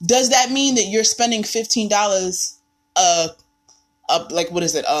 Does that mean that you're spending $15 a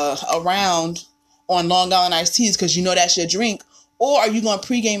round on Long Island iced teas because you know that's your drink? Or are you going to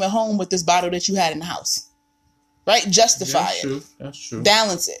pregame at home with this bottle that you had in the house? Right? Justify it. That's true.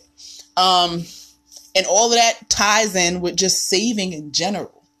 Balance it. And all of that ties in with just saving in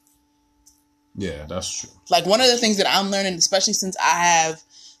general. Yeah, that's true. Like, one of the things that I'm learning, especially since I have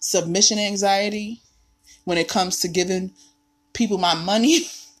submission anxiety when it comes to giving people my money,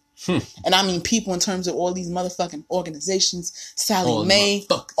 and I mean people in terms of all these motherfucking organizations, Sally Mae,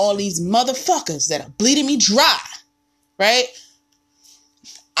 all these motherfuckers that are bleeding me dry, right?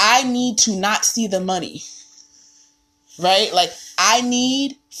 I need to not see the money, right? Like, I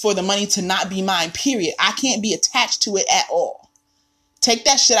need for the money to not be mine, period. I can't be attached to it at all. Take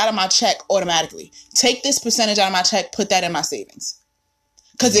that shit out of my check automatically. Take this percentage out of my check, put that in my savings.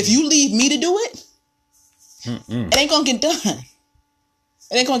 Because if you leave me to do it, it ain't going to get done.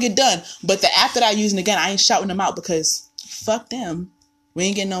 It ain't going to get done. But the app that I use, and again, I ain't shouting them out because fuck them. We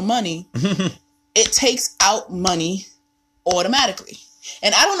ain't getting no money. It takes out money automatically.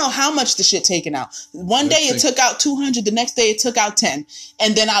 And I don't know how much the shit taken out. One day it took out 200. The next day it took out 10.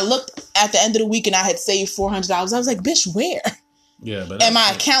 And then I looked at the end of the week and I had saved $400. I was like, bitch, where? Yeah, but and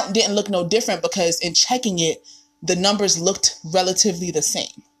my account didn't look no different because in checking it, the numbers looked relatively the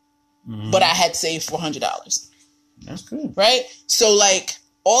same. But I had saved $400. That's good. Right? So, like,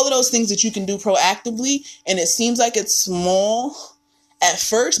 all of those things that you can do proactively, and it seems like it's small at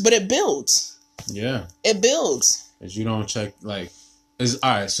first, but it builds. Yeah. It builds. As you don't check, like, it's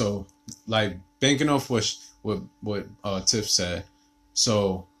all right. So, like, banking off what Tiff said.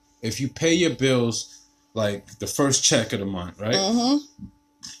 So, if you pay your bills, like, the first check of the month, right?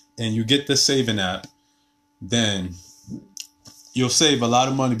 And you get the saving app, then you'll save a lot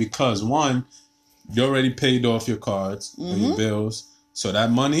of money because, one, you already paid off your cards or your bills. So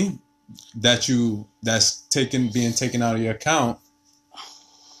that money that's being taken out of your account,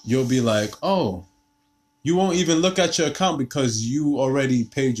 you'll be like, oh, you won't even look at your account because you already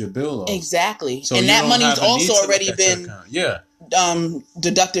paid your bill off. Exactly. So and that money's also already been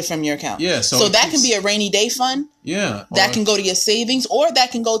deducted from your account. Yeah. So that can be a rainy day fund. Yeah. That can go to your savings, or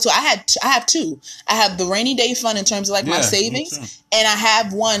that can go to, I have two. I have the rainy day fund in terms of like my savings, and I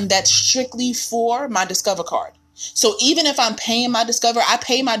have one that's strictly for my Discover card. So even if I'm paying my Discover, I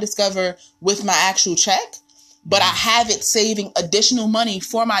pay my Discover with my actual check, but I have it saving additional money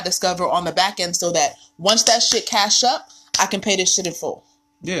for my Discover on the back end so that once that shit cash up, I can pay this shit in full.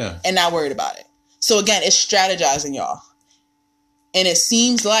 Yeah. And not worried about it. So again, it's strategizing, y'all. And it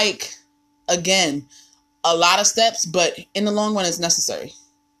seems like, again, a lot of steps, but in the long run, it's necessary.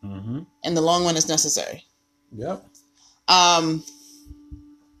 In the long run, it's necessary. Yep.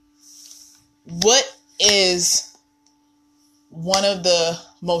 What is one of the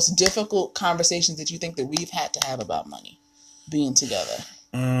most difficult conversations that you think that we've had to have about money being together?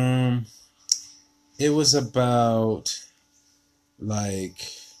 It was about, like,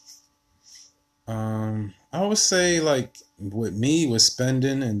 I would say, like, with me was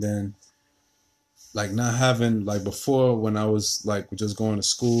spending, and then, like, not having, like, before when I was, like, just going to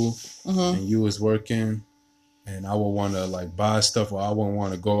school and you was working, and I would want to, like, buy stuff, or I wouldn't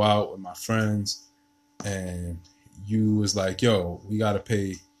want to go out with my friends, and you was like, yo, we got to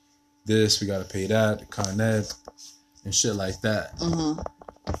pay this, we got to pay that, the Con Ed, and shit like that.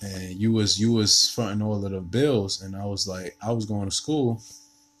 And you was fronting all of the bills, and I was like, I was going to school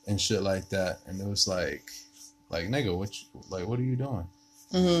and shit like that, and it was like nigga, what are you doing?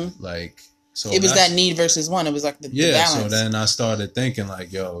 Like, so it was that need versus want. It was like the balance. So then I started thinking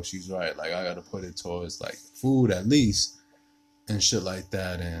like, yo, she's right. Like, I got to put it towards like food at least and shit like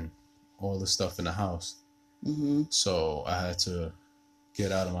that, and all the stuff in the house. So I had to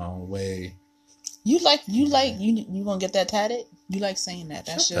get out of my own way. You gonna get that tatted? You like saying that?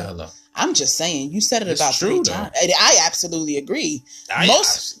 That's Shut the hell up. I'm just saying. You said it It's about true, 3 times. I absolutely agree.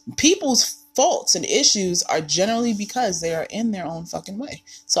 Most people's faults and issues are generally because they are in their own fucking way.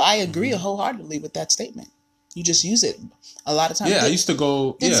 So I agree wholeheartedly with that statement. You just use it a lot of times. Yeah, I used to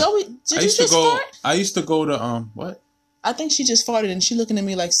go. Did Zoe? Did you just fart? I used to go to what? I think she just farted and she looking at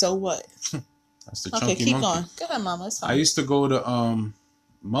me like, so what? That's the okay, chunky keep monkey. going. Go ahead, mama. It's fine. I used to go to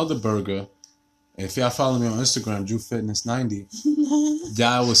Mother Burger. If y'all follow me on Instagram, DrewFitness90,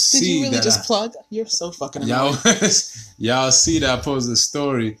 y'all will see that. Did you really just plug? You're so fucking annoying. Y'all see that I posted a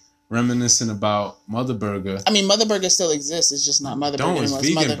story reminiscing about Mother Burger. I mean, Mother Burger still exists. It's just not Mother Burger anymore.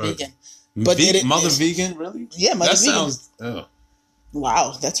 It's Mother Vegan. But Mother Vegan, really? Yeah, Mother Vegan. Sounds. Ugh.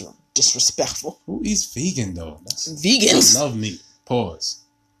 Wow, that's disrespectful. Who eats vegan though? Vegans. I love meat. Pause.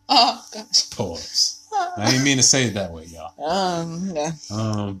 Oh gosh. Pause. I didn't mean to say it that way, y'all.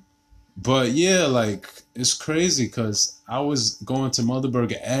 Yeah. But yeah, like, it's crazy because I was going to Mother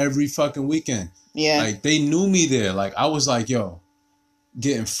Burger every fucking weekend. Yeah. Like, they knew me there. Like, I was like, yo,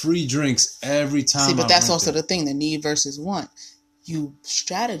 getting free drinks every time. See, but that's also the thing, the need versus want. you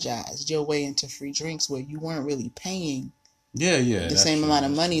strategized your way into free drinks where you weren't really paying the same amount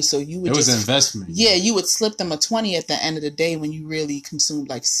of money. So you would it was an investment. Yeah, you would slip them a 20 at the end of the day when you really consumed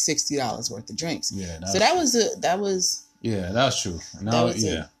like $60 worth of drinks. Yeah. That was Yeah, that's true.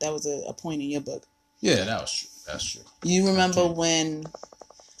 That was a point in your book. Yeah, that was true. That's true. You remember when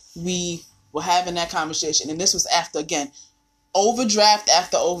we were having that conversation, and this was after, again, overdraft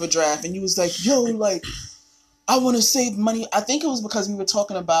after overdraft, and you was like, yo, like, I want to save money. I think it was because we were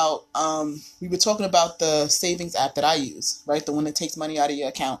talking about the savings app that I use, right? The one that takes money out of your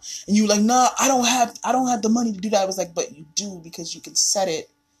account. And you were like, nah, I don't have the money to do that. I was like, but you do, because you can set it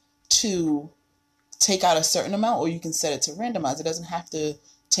to take out a certain amount, or you can set it to randomize. It doesn't have to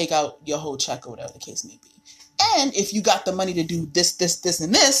take out your whole check or whatever the case may be. And if you got the money to do this,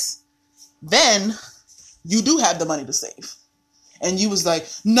 and this, then you do have the money to save. And you was like,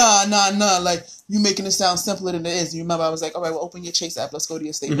 nah, like, you making it sound simpler than it is. You remember I was like, all right, well, open your Chase app. Let's go to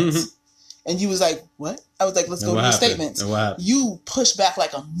your statements. And you was like, what? I was like, let's go to your statements. You pushed back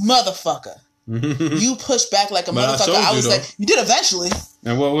like a motherfucker. You pushed back like a motherfucker. I was like, you did eventually.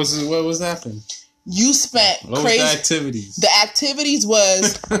 And what was happening? You spent crazy. What was the activities? The activities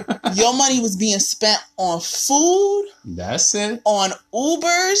was your money was being spent on food. That's it. On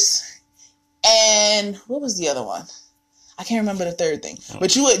Ubers. And what was the other one? I can't remember the third thing.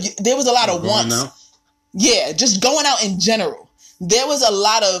 But there was a lot of wants. Out? Yeah, just going out in general. There was a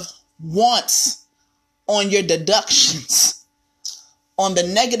lot of wants on your deductions, on the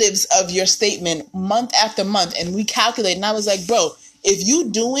negatives of your statement month after month. And we calculated, and I was like, bro, if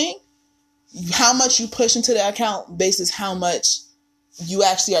you doing how much you push into the account basis how much you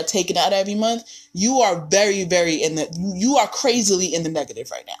actually are taking out every month, you are very, very you are crazily in the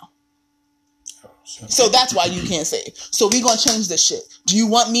negative right now. So that's why you can't save. So we're going to change this shit. Do you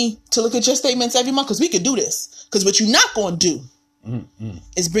want me to look at your statements every month? Because we could do this. Because what you're not going to do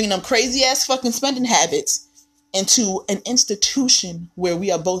is bring them crazy ass fucking spending habits into an institution where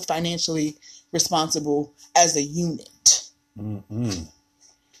we are both financially responsible as a unit.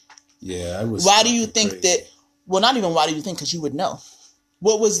 Yeah, I was. Why do you think that? Well, not even why do you think? Because you would know.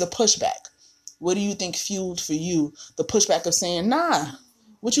 What was the pushback? What do you think fueled for you the pushback of saying, nah,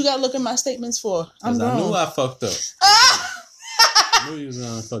 what you got to look at my statements for? I'm grown. I knew I fucked up. I knew you was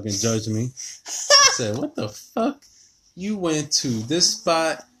going to fucking judge me. I said, what the fuck? You went to this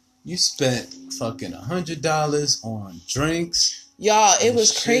spot. You spent fucking $100 on drinks. Y'all, it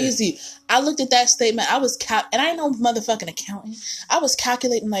was crazy. I looked at that statement. I was and I ain't no motherfucking accountant. I was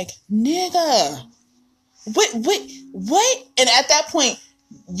calculating like, nigga, what? And at that point,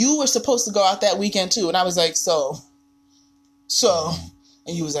 you were supposed to go out that weekend too. And I was like, so.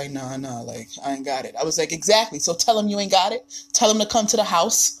 And you was like, nah, like, I ain't got it. I was like, exactly. So tell them you ain't got it. Tell them to come to the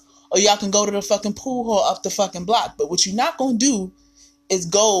house, or y'all can go to the fucking pool hall up the fucking block. But what you're not going to do is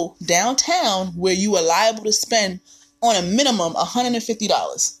go downtown where you are liable to spend on a minimum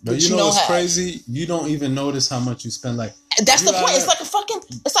 $150. But you know what's crazy? You don't even notice how much you spend. Like, that's the point. It's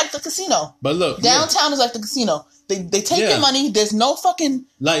like the casino. But look, downtown is like the casino. They take your money. There's no fucking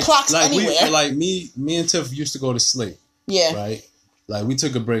clocks anywhere. Me and Tiff used to go to Slate. Yeah. Right? Like, we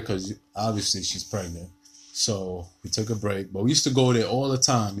took a break because obviously she's pregnant. So we took a break. But we used to go there all the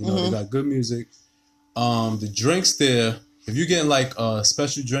time. You know, they got good music. The drinks there, if you're getting like a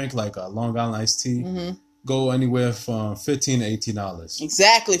special drink, like a Long Island iced tea, go anywhere from $15 to $18.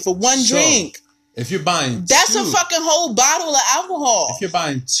 Exactly, for one drink. If you're buying that's a fucking whole bottle of alcohol. If you're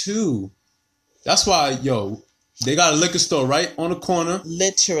buying two, that's why, they got a liquor store right on the corner.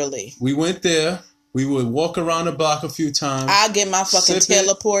 Literally. We went there. We would walk around the block a few times. I'll get my fucking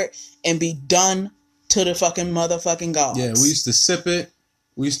teleport and be done to the fucking motherfucking gods. Yeah, we used to sip it.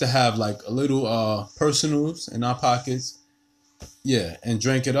 We used to have like a little personals in our pockets. Yeah, and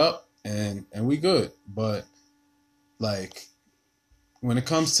drink it up and we good. But like when it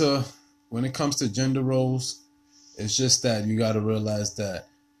comes to gender roles, it's just that you got to realize that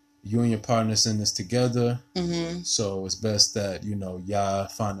you and your partner's in this together. So it's best that, y'all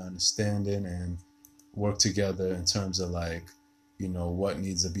find understanding and work together in terms of like, what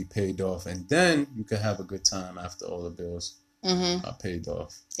needs to be paid off. And then you can have a good time after all the bills are paid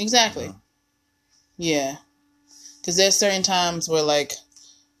off. Exactly. Yeah. Because there's certain times where like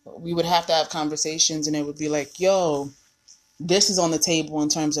we would have to have conversations and it would be like, yo, this is on the table in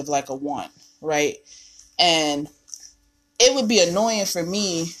terms of like a want, right? And it would be annoying for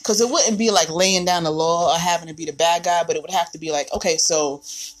me because it wouldn't be like laying down the law or having to be the bad guy, but it would have to be like, okay, so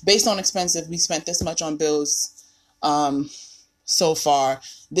based on expensive, we spent this much on bills so far.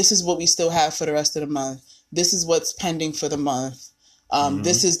 This is what we still have for the rest of the month. This is what's pending for the month.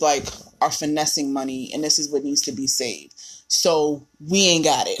 This is like our finessing money, and this is what needs to be saved. so we ain't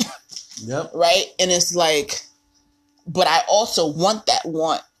got it. Yep. Right? And it's like, but I also want that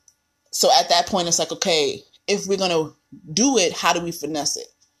want. So at that point, it's like, okay, if we're going to do it, how do we finesse it?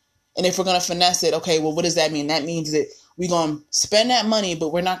 And if we're going to finesse it, okay, well, what does that mean? That means that we're going to spend that money,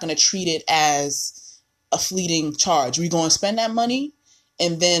 but we're not going to treat it as a fleeting charge. We're going to spend that money,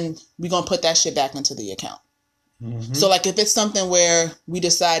 and then we're going to put that shit back into the account. Mm-hmm. So like if it's something where we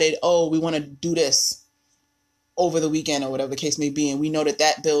decided, oh, we want to do this over the weekend or whatever the case may be, and we know that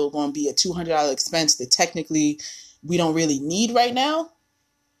that bill is going to be a $200 expense that technically we don't really need right now,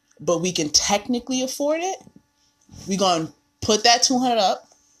 but we can technically afford it, we're going to put that $200 up.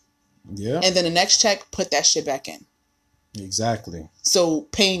 Yeah. And then the next check, put that shit back in. Exactly. So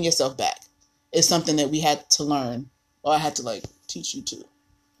paying yourself back is something that we had to learn, or I had to like teach you to.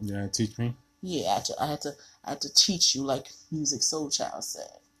 Yeah, teach me. Yeah, I had to teach you, like Musiq Soulchild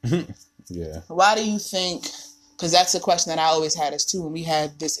said. Yeah. Why do you think? Because that's a question that I always had as too when we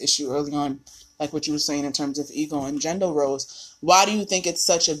had this issue early on, like what you were saying in terms of ego and gender roles. Why do you think it's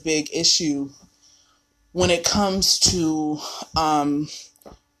such a big issue when it comes to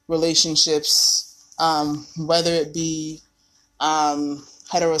relationships, whether it be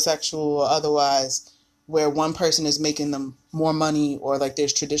heterosexual or otherwise, where one person is making them more money, or like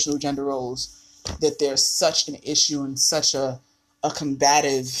there's traditional gender roles, that there's such an issue and such a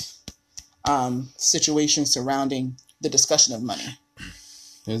combative situation surrounding the discussion of money?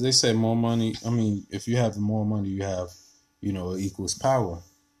 As they say, more money. I mean, if you have more money, you have, it equals power.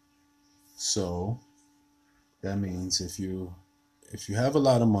 So that means if you have a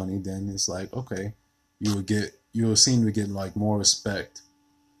lot of money, then it's like, okay, you'll seem to get like more respect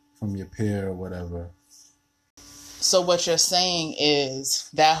from your peer or whatever. So what you're saying is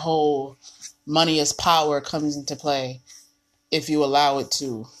that whole money is power comes into play if you allow it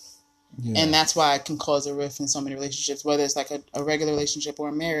to. Yeah. And that's why it can cause a rift in so many relationships, whether it's like a regular relationship or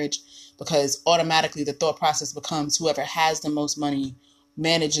a marriage, because automatically the thought process becomes whoever has the most money,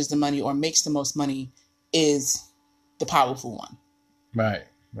 manages the money, or makes the most money is the powerful one. Right.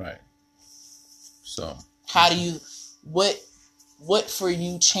 So how do you, what for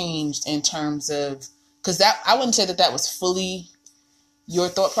you changed in terms of, because that, I wouldn't say that was fully your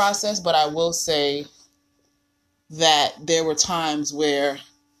thought process, but I will say that there were times where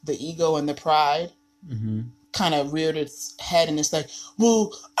the ego and the pride kind of reared its head, and it's like,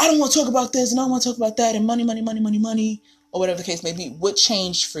 well, I don't want to talk about this and I don't want to talk about that, and money, or whatever the case may be. What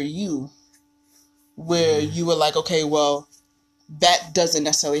changed for you where you were like, okay, well, that doesn't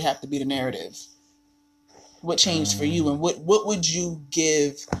necessarily have to be the narrative? What changed for you, and what would you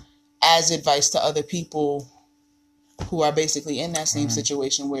give as advice to other people who are basically in that same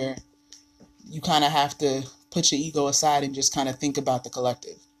situation where you kind of have to put your ego aside and just kind of think about the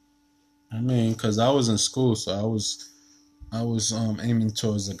collective? I mean, because I was in school, so I was aiming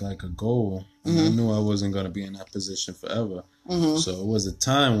towards like a goal. And I knew I wasn't going to be in that position forever. So it was a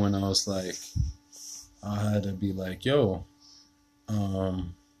time when I was like, I had to be like, yo,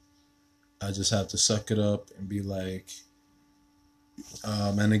 I just have to suck it up and be like,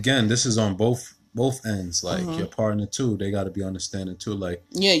 and again, this is on both ends. Like your partner too, they got to be understanding too. Like,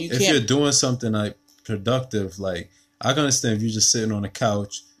 yeah, if you're doing something like productive, like I can understand if you're just sitting on the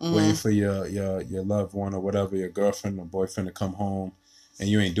couch waiting for your loved one or whatever, your girlfriend or boyfriend to come home, and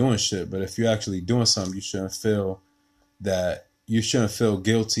you ain't doing shit. But if you're actually doing something, you shouldn't feel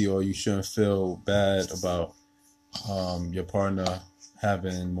guilty, or you shouldn't feel bad about your partner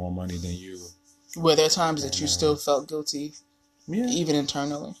having more money than you. Were there times that you still felt guilty? Yeah. Even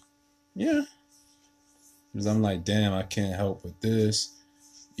internally? Yeah. Because I'm like, damn, I can't help with this.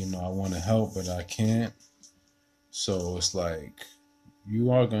 I want to help, but I can't. So it's like,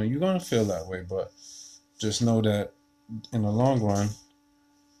 you're gonna feel that way, but just know that in the long run,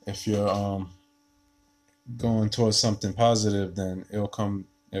 if you're going towards something positive, then it'll come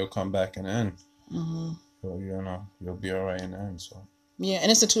back in the end. So you'll be all right in the end. So yeah, and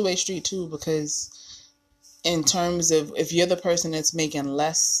it's a two-way street too, because in terms of if you're the person that's making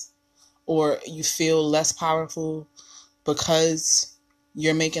less, or you feel less powerful because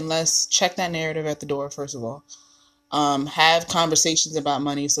you're making less, check that narrative at the door, first of all. Have conversations about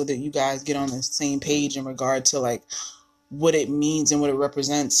money so that you guys get on the same page in regard to like what it means and what it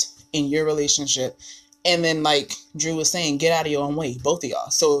represents in your relationship. And then, like Drew was saying, get out of your own way, both of y'all.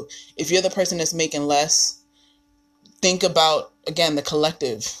 So if you're the person that's making less, think about, again, the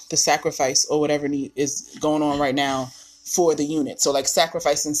collective, the sacrifice or whatever is going on right now for the unit. So like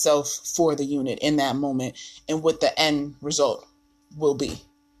sacrificing self for the unit in that moment, and what the end result will be.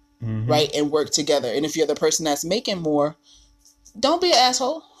 Right? And work together. And if you're the person that's making more, don't be an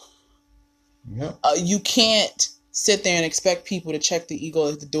asshole. Yep. You can't sit there and expect people to check the ego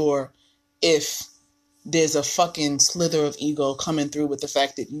at the door if there's a fucking slither of ego coming through with the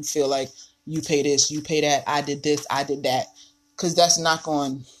fact that you feel like you pay this, you pay that, I did this, I did that. Because that's not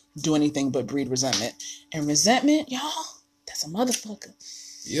going to do anything but breed resentment. And resentment, y'all, that's a motherfucker.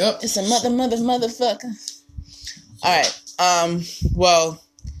 Yep. It's a motherfucker. All right. Well,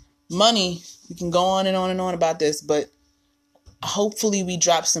 money, we can go on and on and on about this, but hopefully we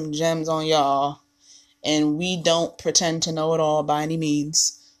drop some gems on y'all and we don't pretend to know it all by any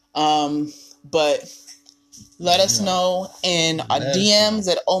means. But let us know in our DMs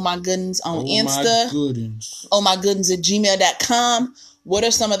at Oh My Goodens on Insta. Oh My Goodens at gmail.com. What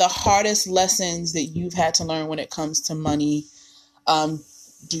are some of the hardest lessons that you've had to learn when it comes to money?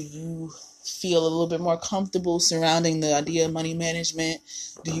 Do you feel a little bit more comfortable surrounding the idea of money management?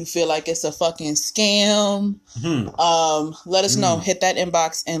 Do you feel like it's a fucking scam? Let us know. Hit that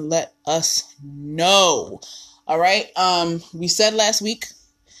inbox and let us know. All right. We said last week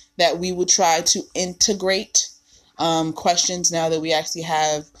that we would try to integrate questions now that we actually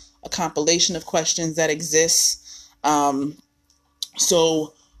have a compilation of questions that exists.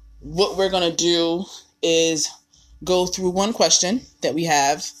 So what we're going to do is go through one question that we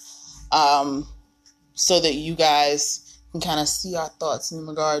have so that you guys can kind of see our thoughts in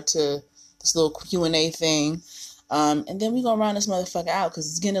regard to this little Q&A thing. And then we're going to round this motherfucker out because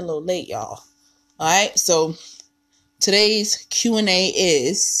it's getting a little late, y'all. All right, so today's Q&A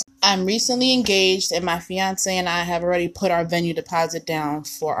is, I'm recently engaged and my fiance and I have already put our venue deposit down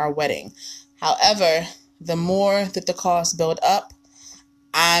for our wedding. However, the more that the costs build up,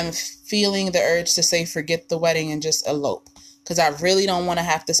 I'm feeling the urge to say forget the wedding and just elope. Because I really don't want to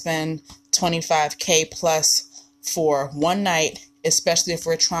have to spend $25,000 plus for one night, especially if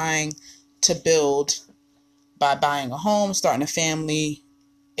we're trying to build by buying a home, starting a family,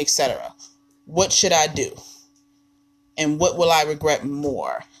 etc. What should I do? And what will I regret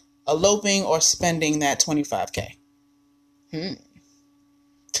more? Eloping or spending that $25,000?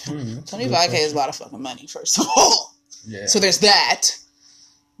 25,000 is a lot of fucking money, first of all. Yeah. So there's that.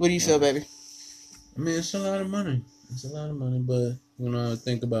 What do you feel, baby? I mean, it's a lot of money. It's a lot of money, but, you know, I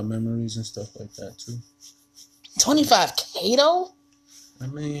think about memories and stuff like that, too. $25,000, though? I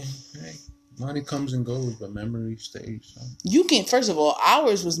mean, hey, money comes and goes, but memory stays. So. You can, first of all,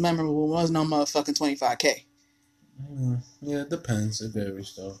 ours was memorable. It was no motherfucking $25,000. Yeah, it depends. It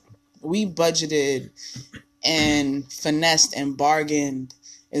varies, though. We budgeted and finessed and bargained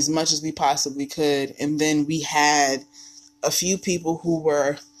as much as we possibly could. And then we had a few people who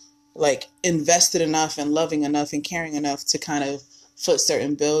were like invested enough and loving enough and caring enough to kind of foot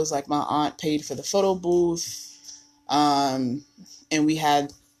certain bills. Like my aunt paid for the photo booth. And we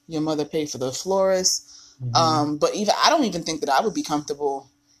had your mother pay for the florist. But even I don't even think that I would be comfortable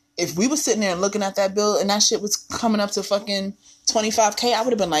if we were sitting there and looking at that bill and that shit was coming up to fucking $25,000. I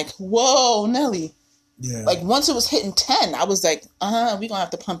would have been like, whoa, Nelly. Yeah. Like once it was hitting 10, I was like, we gonna have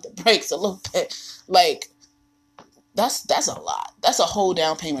to pump the brakes a little bit. Like that's a lot. That's a whole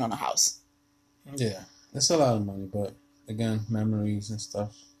down payment on a house. Yeah, it's a lot of money, but again, memories and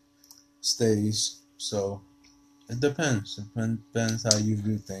stuff stays. So it depends. It depends how you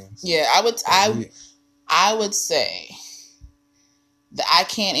view things. Yeah, I would say that I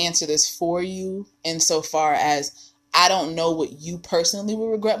can't answer this for you insofar as I don't know what you personally would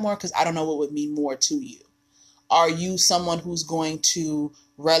regret more because I don't know what would mean more to you. Are you someone who's going to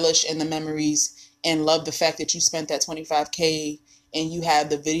relish in the memories and love the fact that you spent that $25,000 and you have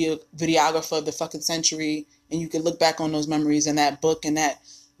the videographer of the fucking century and you can look back on those memories and that book and that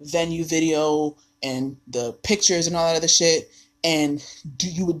venue video and the pictures and all that other shit and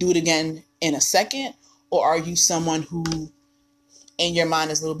you would do it again in a second? Or are you someone who in your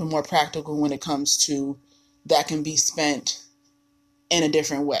mind is a little bit more practical when it comes to that can be spent in a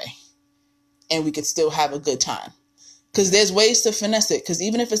different way and we could still have a good time? Because there's ways to finesse it. Because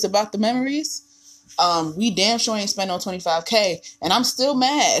even if it's about the memories, we damn sure ain't spent no $25,000. And I'm still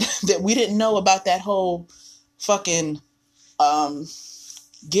mad that we didn't know about that whole fucking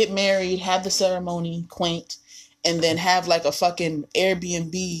get married, have the ceremony, quaint, and then have like a fucking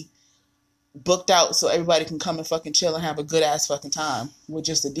Airbnb booked out so everybody can come and fucking chill and have a good ass fucking time with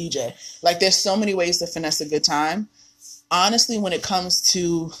just a DJ. Like there's so many ways to finesse a good time. Honestly, when it comes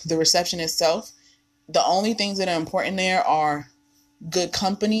to the reception itself, the only things that are important there are good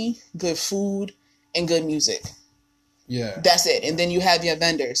company, good food, and good music. Yeah. That's it. And then you have your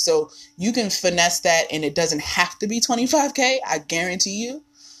vendors. So you can finesse that and it doesn't have to be $25,000, I guarantee you.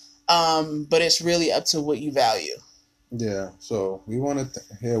 But it's really up to what you value. Yeah, so we want to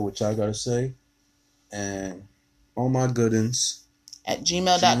hear what y'all got to say. And Oh My Goodens at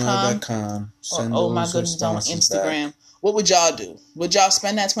gmail.com. Gmail.com. Or Send oh my those goodness on responses Instagram. back. What would y'all do? Would y'all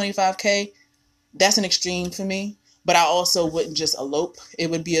spend that $25K? That's an extreme for me. But I also wouldn't just elope. It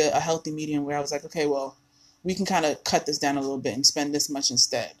would be a healthy medium where I was like, okay, well, we can kind of cut this down a little bit and spend this much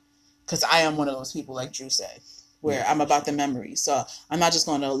instead. Because I am one of those people, like Drew said, where I'm about the memories. So I'm not just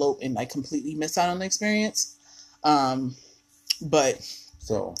going to elope and like completely miss out on the experience. But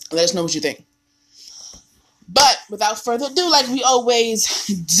So let us know what you think. But without further ado, like we always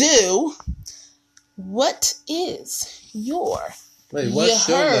do, what is your wait, what's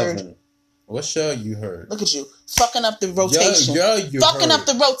your heard? loving? What show you heard? Look at you, fucking up the rotation. You fucking heard. up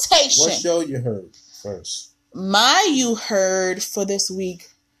the rotation. What show you heard first? My you heard for this week,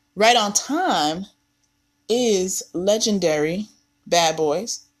 right on time, is legendary Bad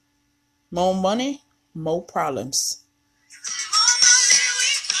Boys. More money, more problems.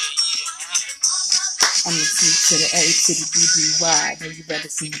 I'm the C to the A to the BBY. Now you better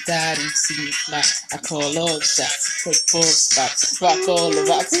see me die than see me fly. I call all the shots, take 4 spots, rock all the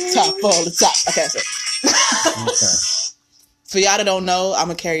rocks, top all the top. Okay, that's it. Okay. For y'all that don't know, I'm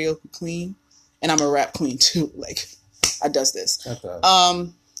a karaoke queen, and I'm a rap queen too. Like, I does this. Okay.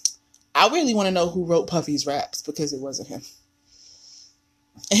 I really want to know who wrote Puffy's raps because it wasn't him.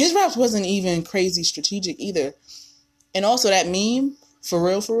 And his raps wasn't even crazy strategic either. And also that meme, for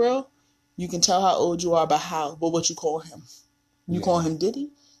real, you can tell how old you are by what you call him. You call him Diddy,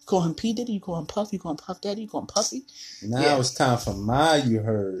 you call him P. Diddy, you call him Puff, you call him Puff Daddy, you call him Puffy. Now it's time for my you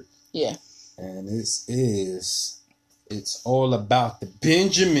heard. Yeah. And it's all about the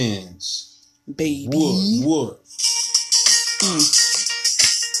Benjamins. Baby. Wood.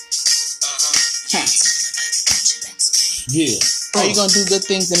 Huh. Yeah. Are you gonna do good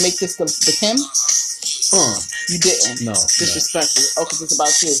things and make this the Kim? You didn't. No. Disrespectful. Oh, because it's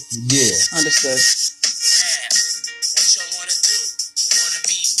about you. Yeah. Understood.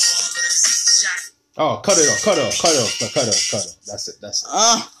 Oh, cut it off. That's it.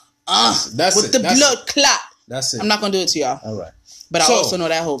 That's with it. the That's blood it. clot. That's it. I'm not gonna do it to y'all. All right. But So, I also know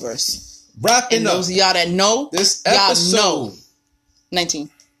that whole verse. Wrapping And up those of y'all that know, this y'all episode know. 19.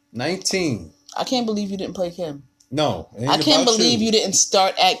 19. I can't believe you didn't play Kim. No. It ain't I can't about believe you didn't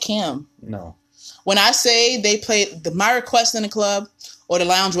start at Kim. No. When I say they played my request in the club or the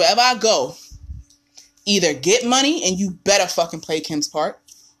lounge, wherever I go, either Get Money and you better fucking play Kim's part.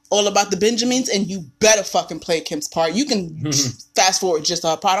 All About the Benjamins and you better fucking play Kim's part. You can fast forward just to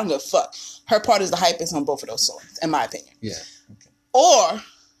her part. I don't give a fuck. Her part is the hypest on both of those songs, in my opinion. Yeah. Okay. Or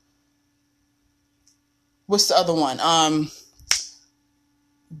what's the other one?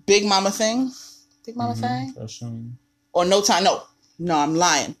 Big Mama Thing. Big Mama Thing? Or No Time. No, I'm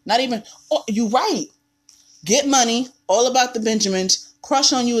lying. Not even. Oh, you right. Get Money. All About the Benjamins.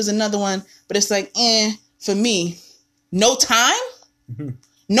 Crush on You is another one. But it's like, for me. No Time?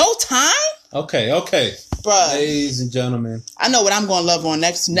 No Time? Okay. Bruh. Ladies and gentlemen. I know what I'm going to love on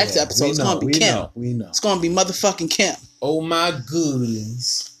next episode. It's going to be Kim. We know. It's going to be motherfucking Kim. Oh my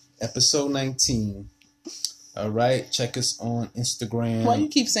goodness. Episode 19. All right. Check us on Instagram. Why you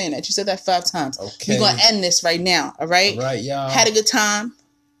keep saying that? You said that 5 times. Okay. We're going to end this right now. All right? All right, y'all. Had a good time.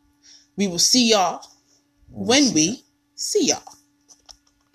 We will see y'all when we see y'all.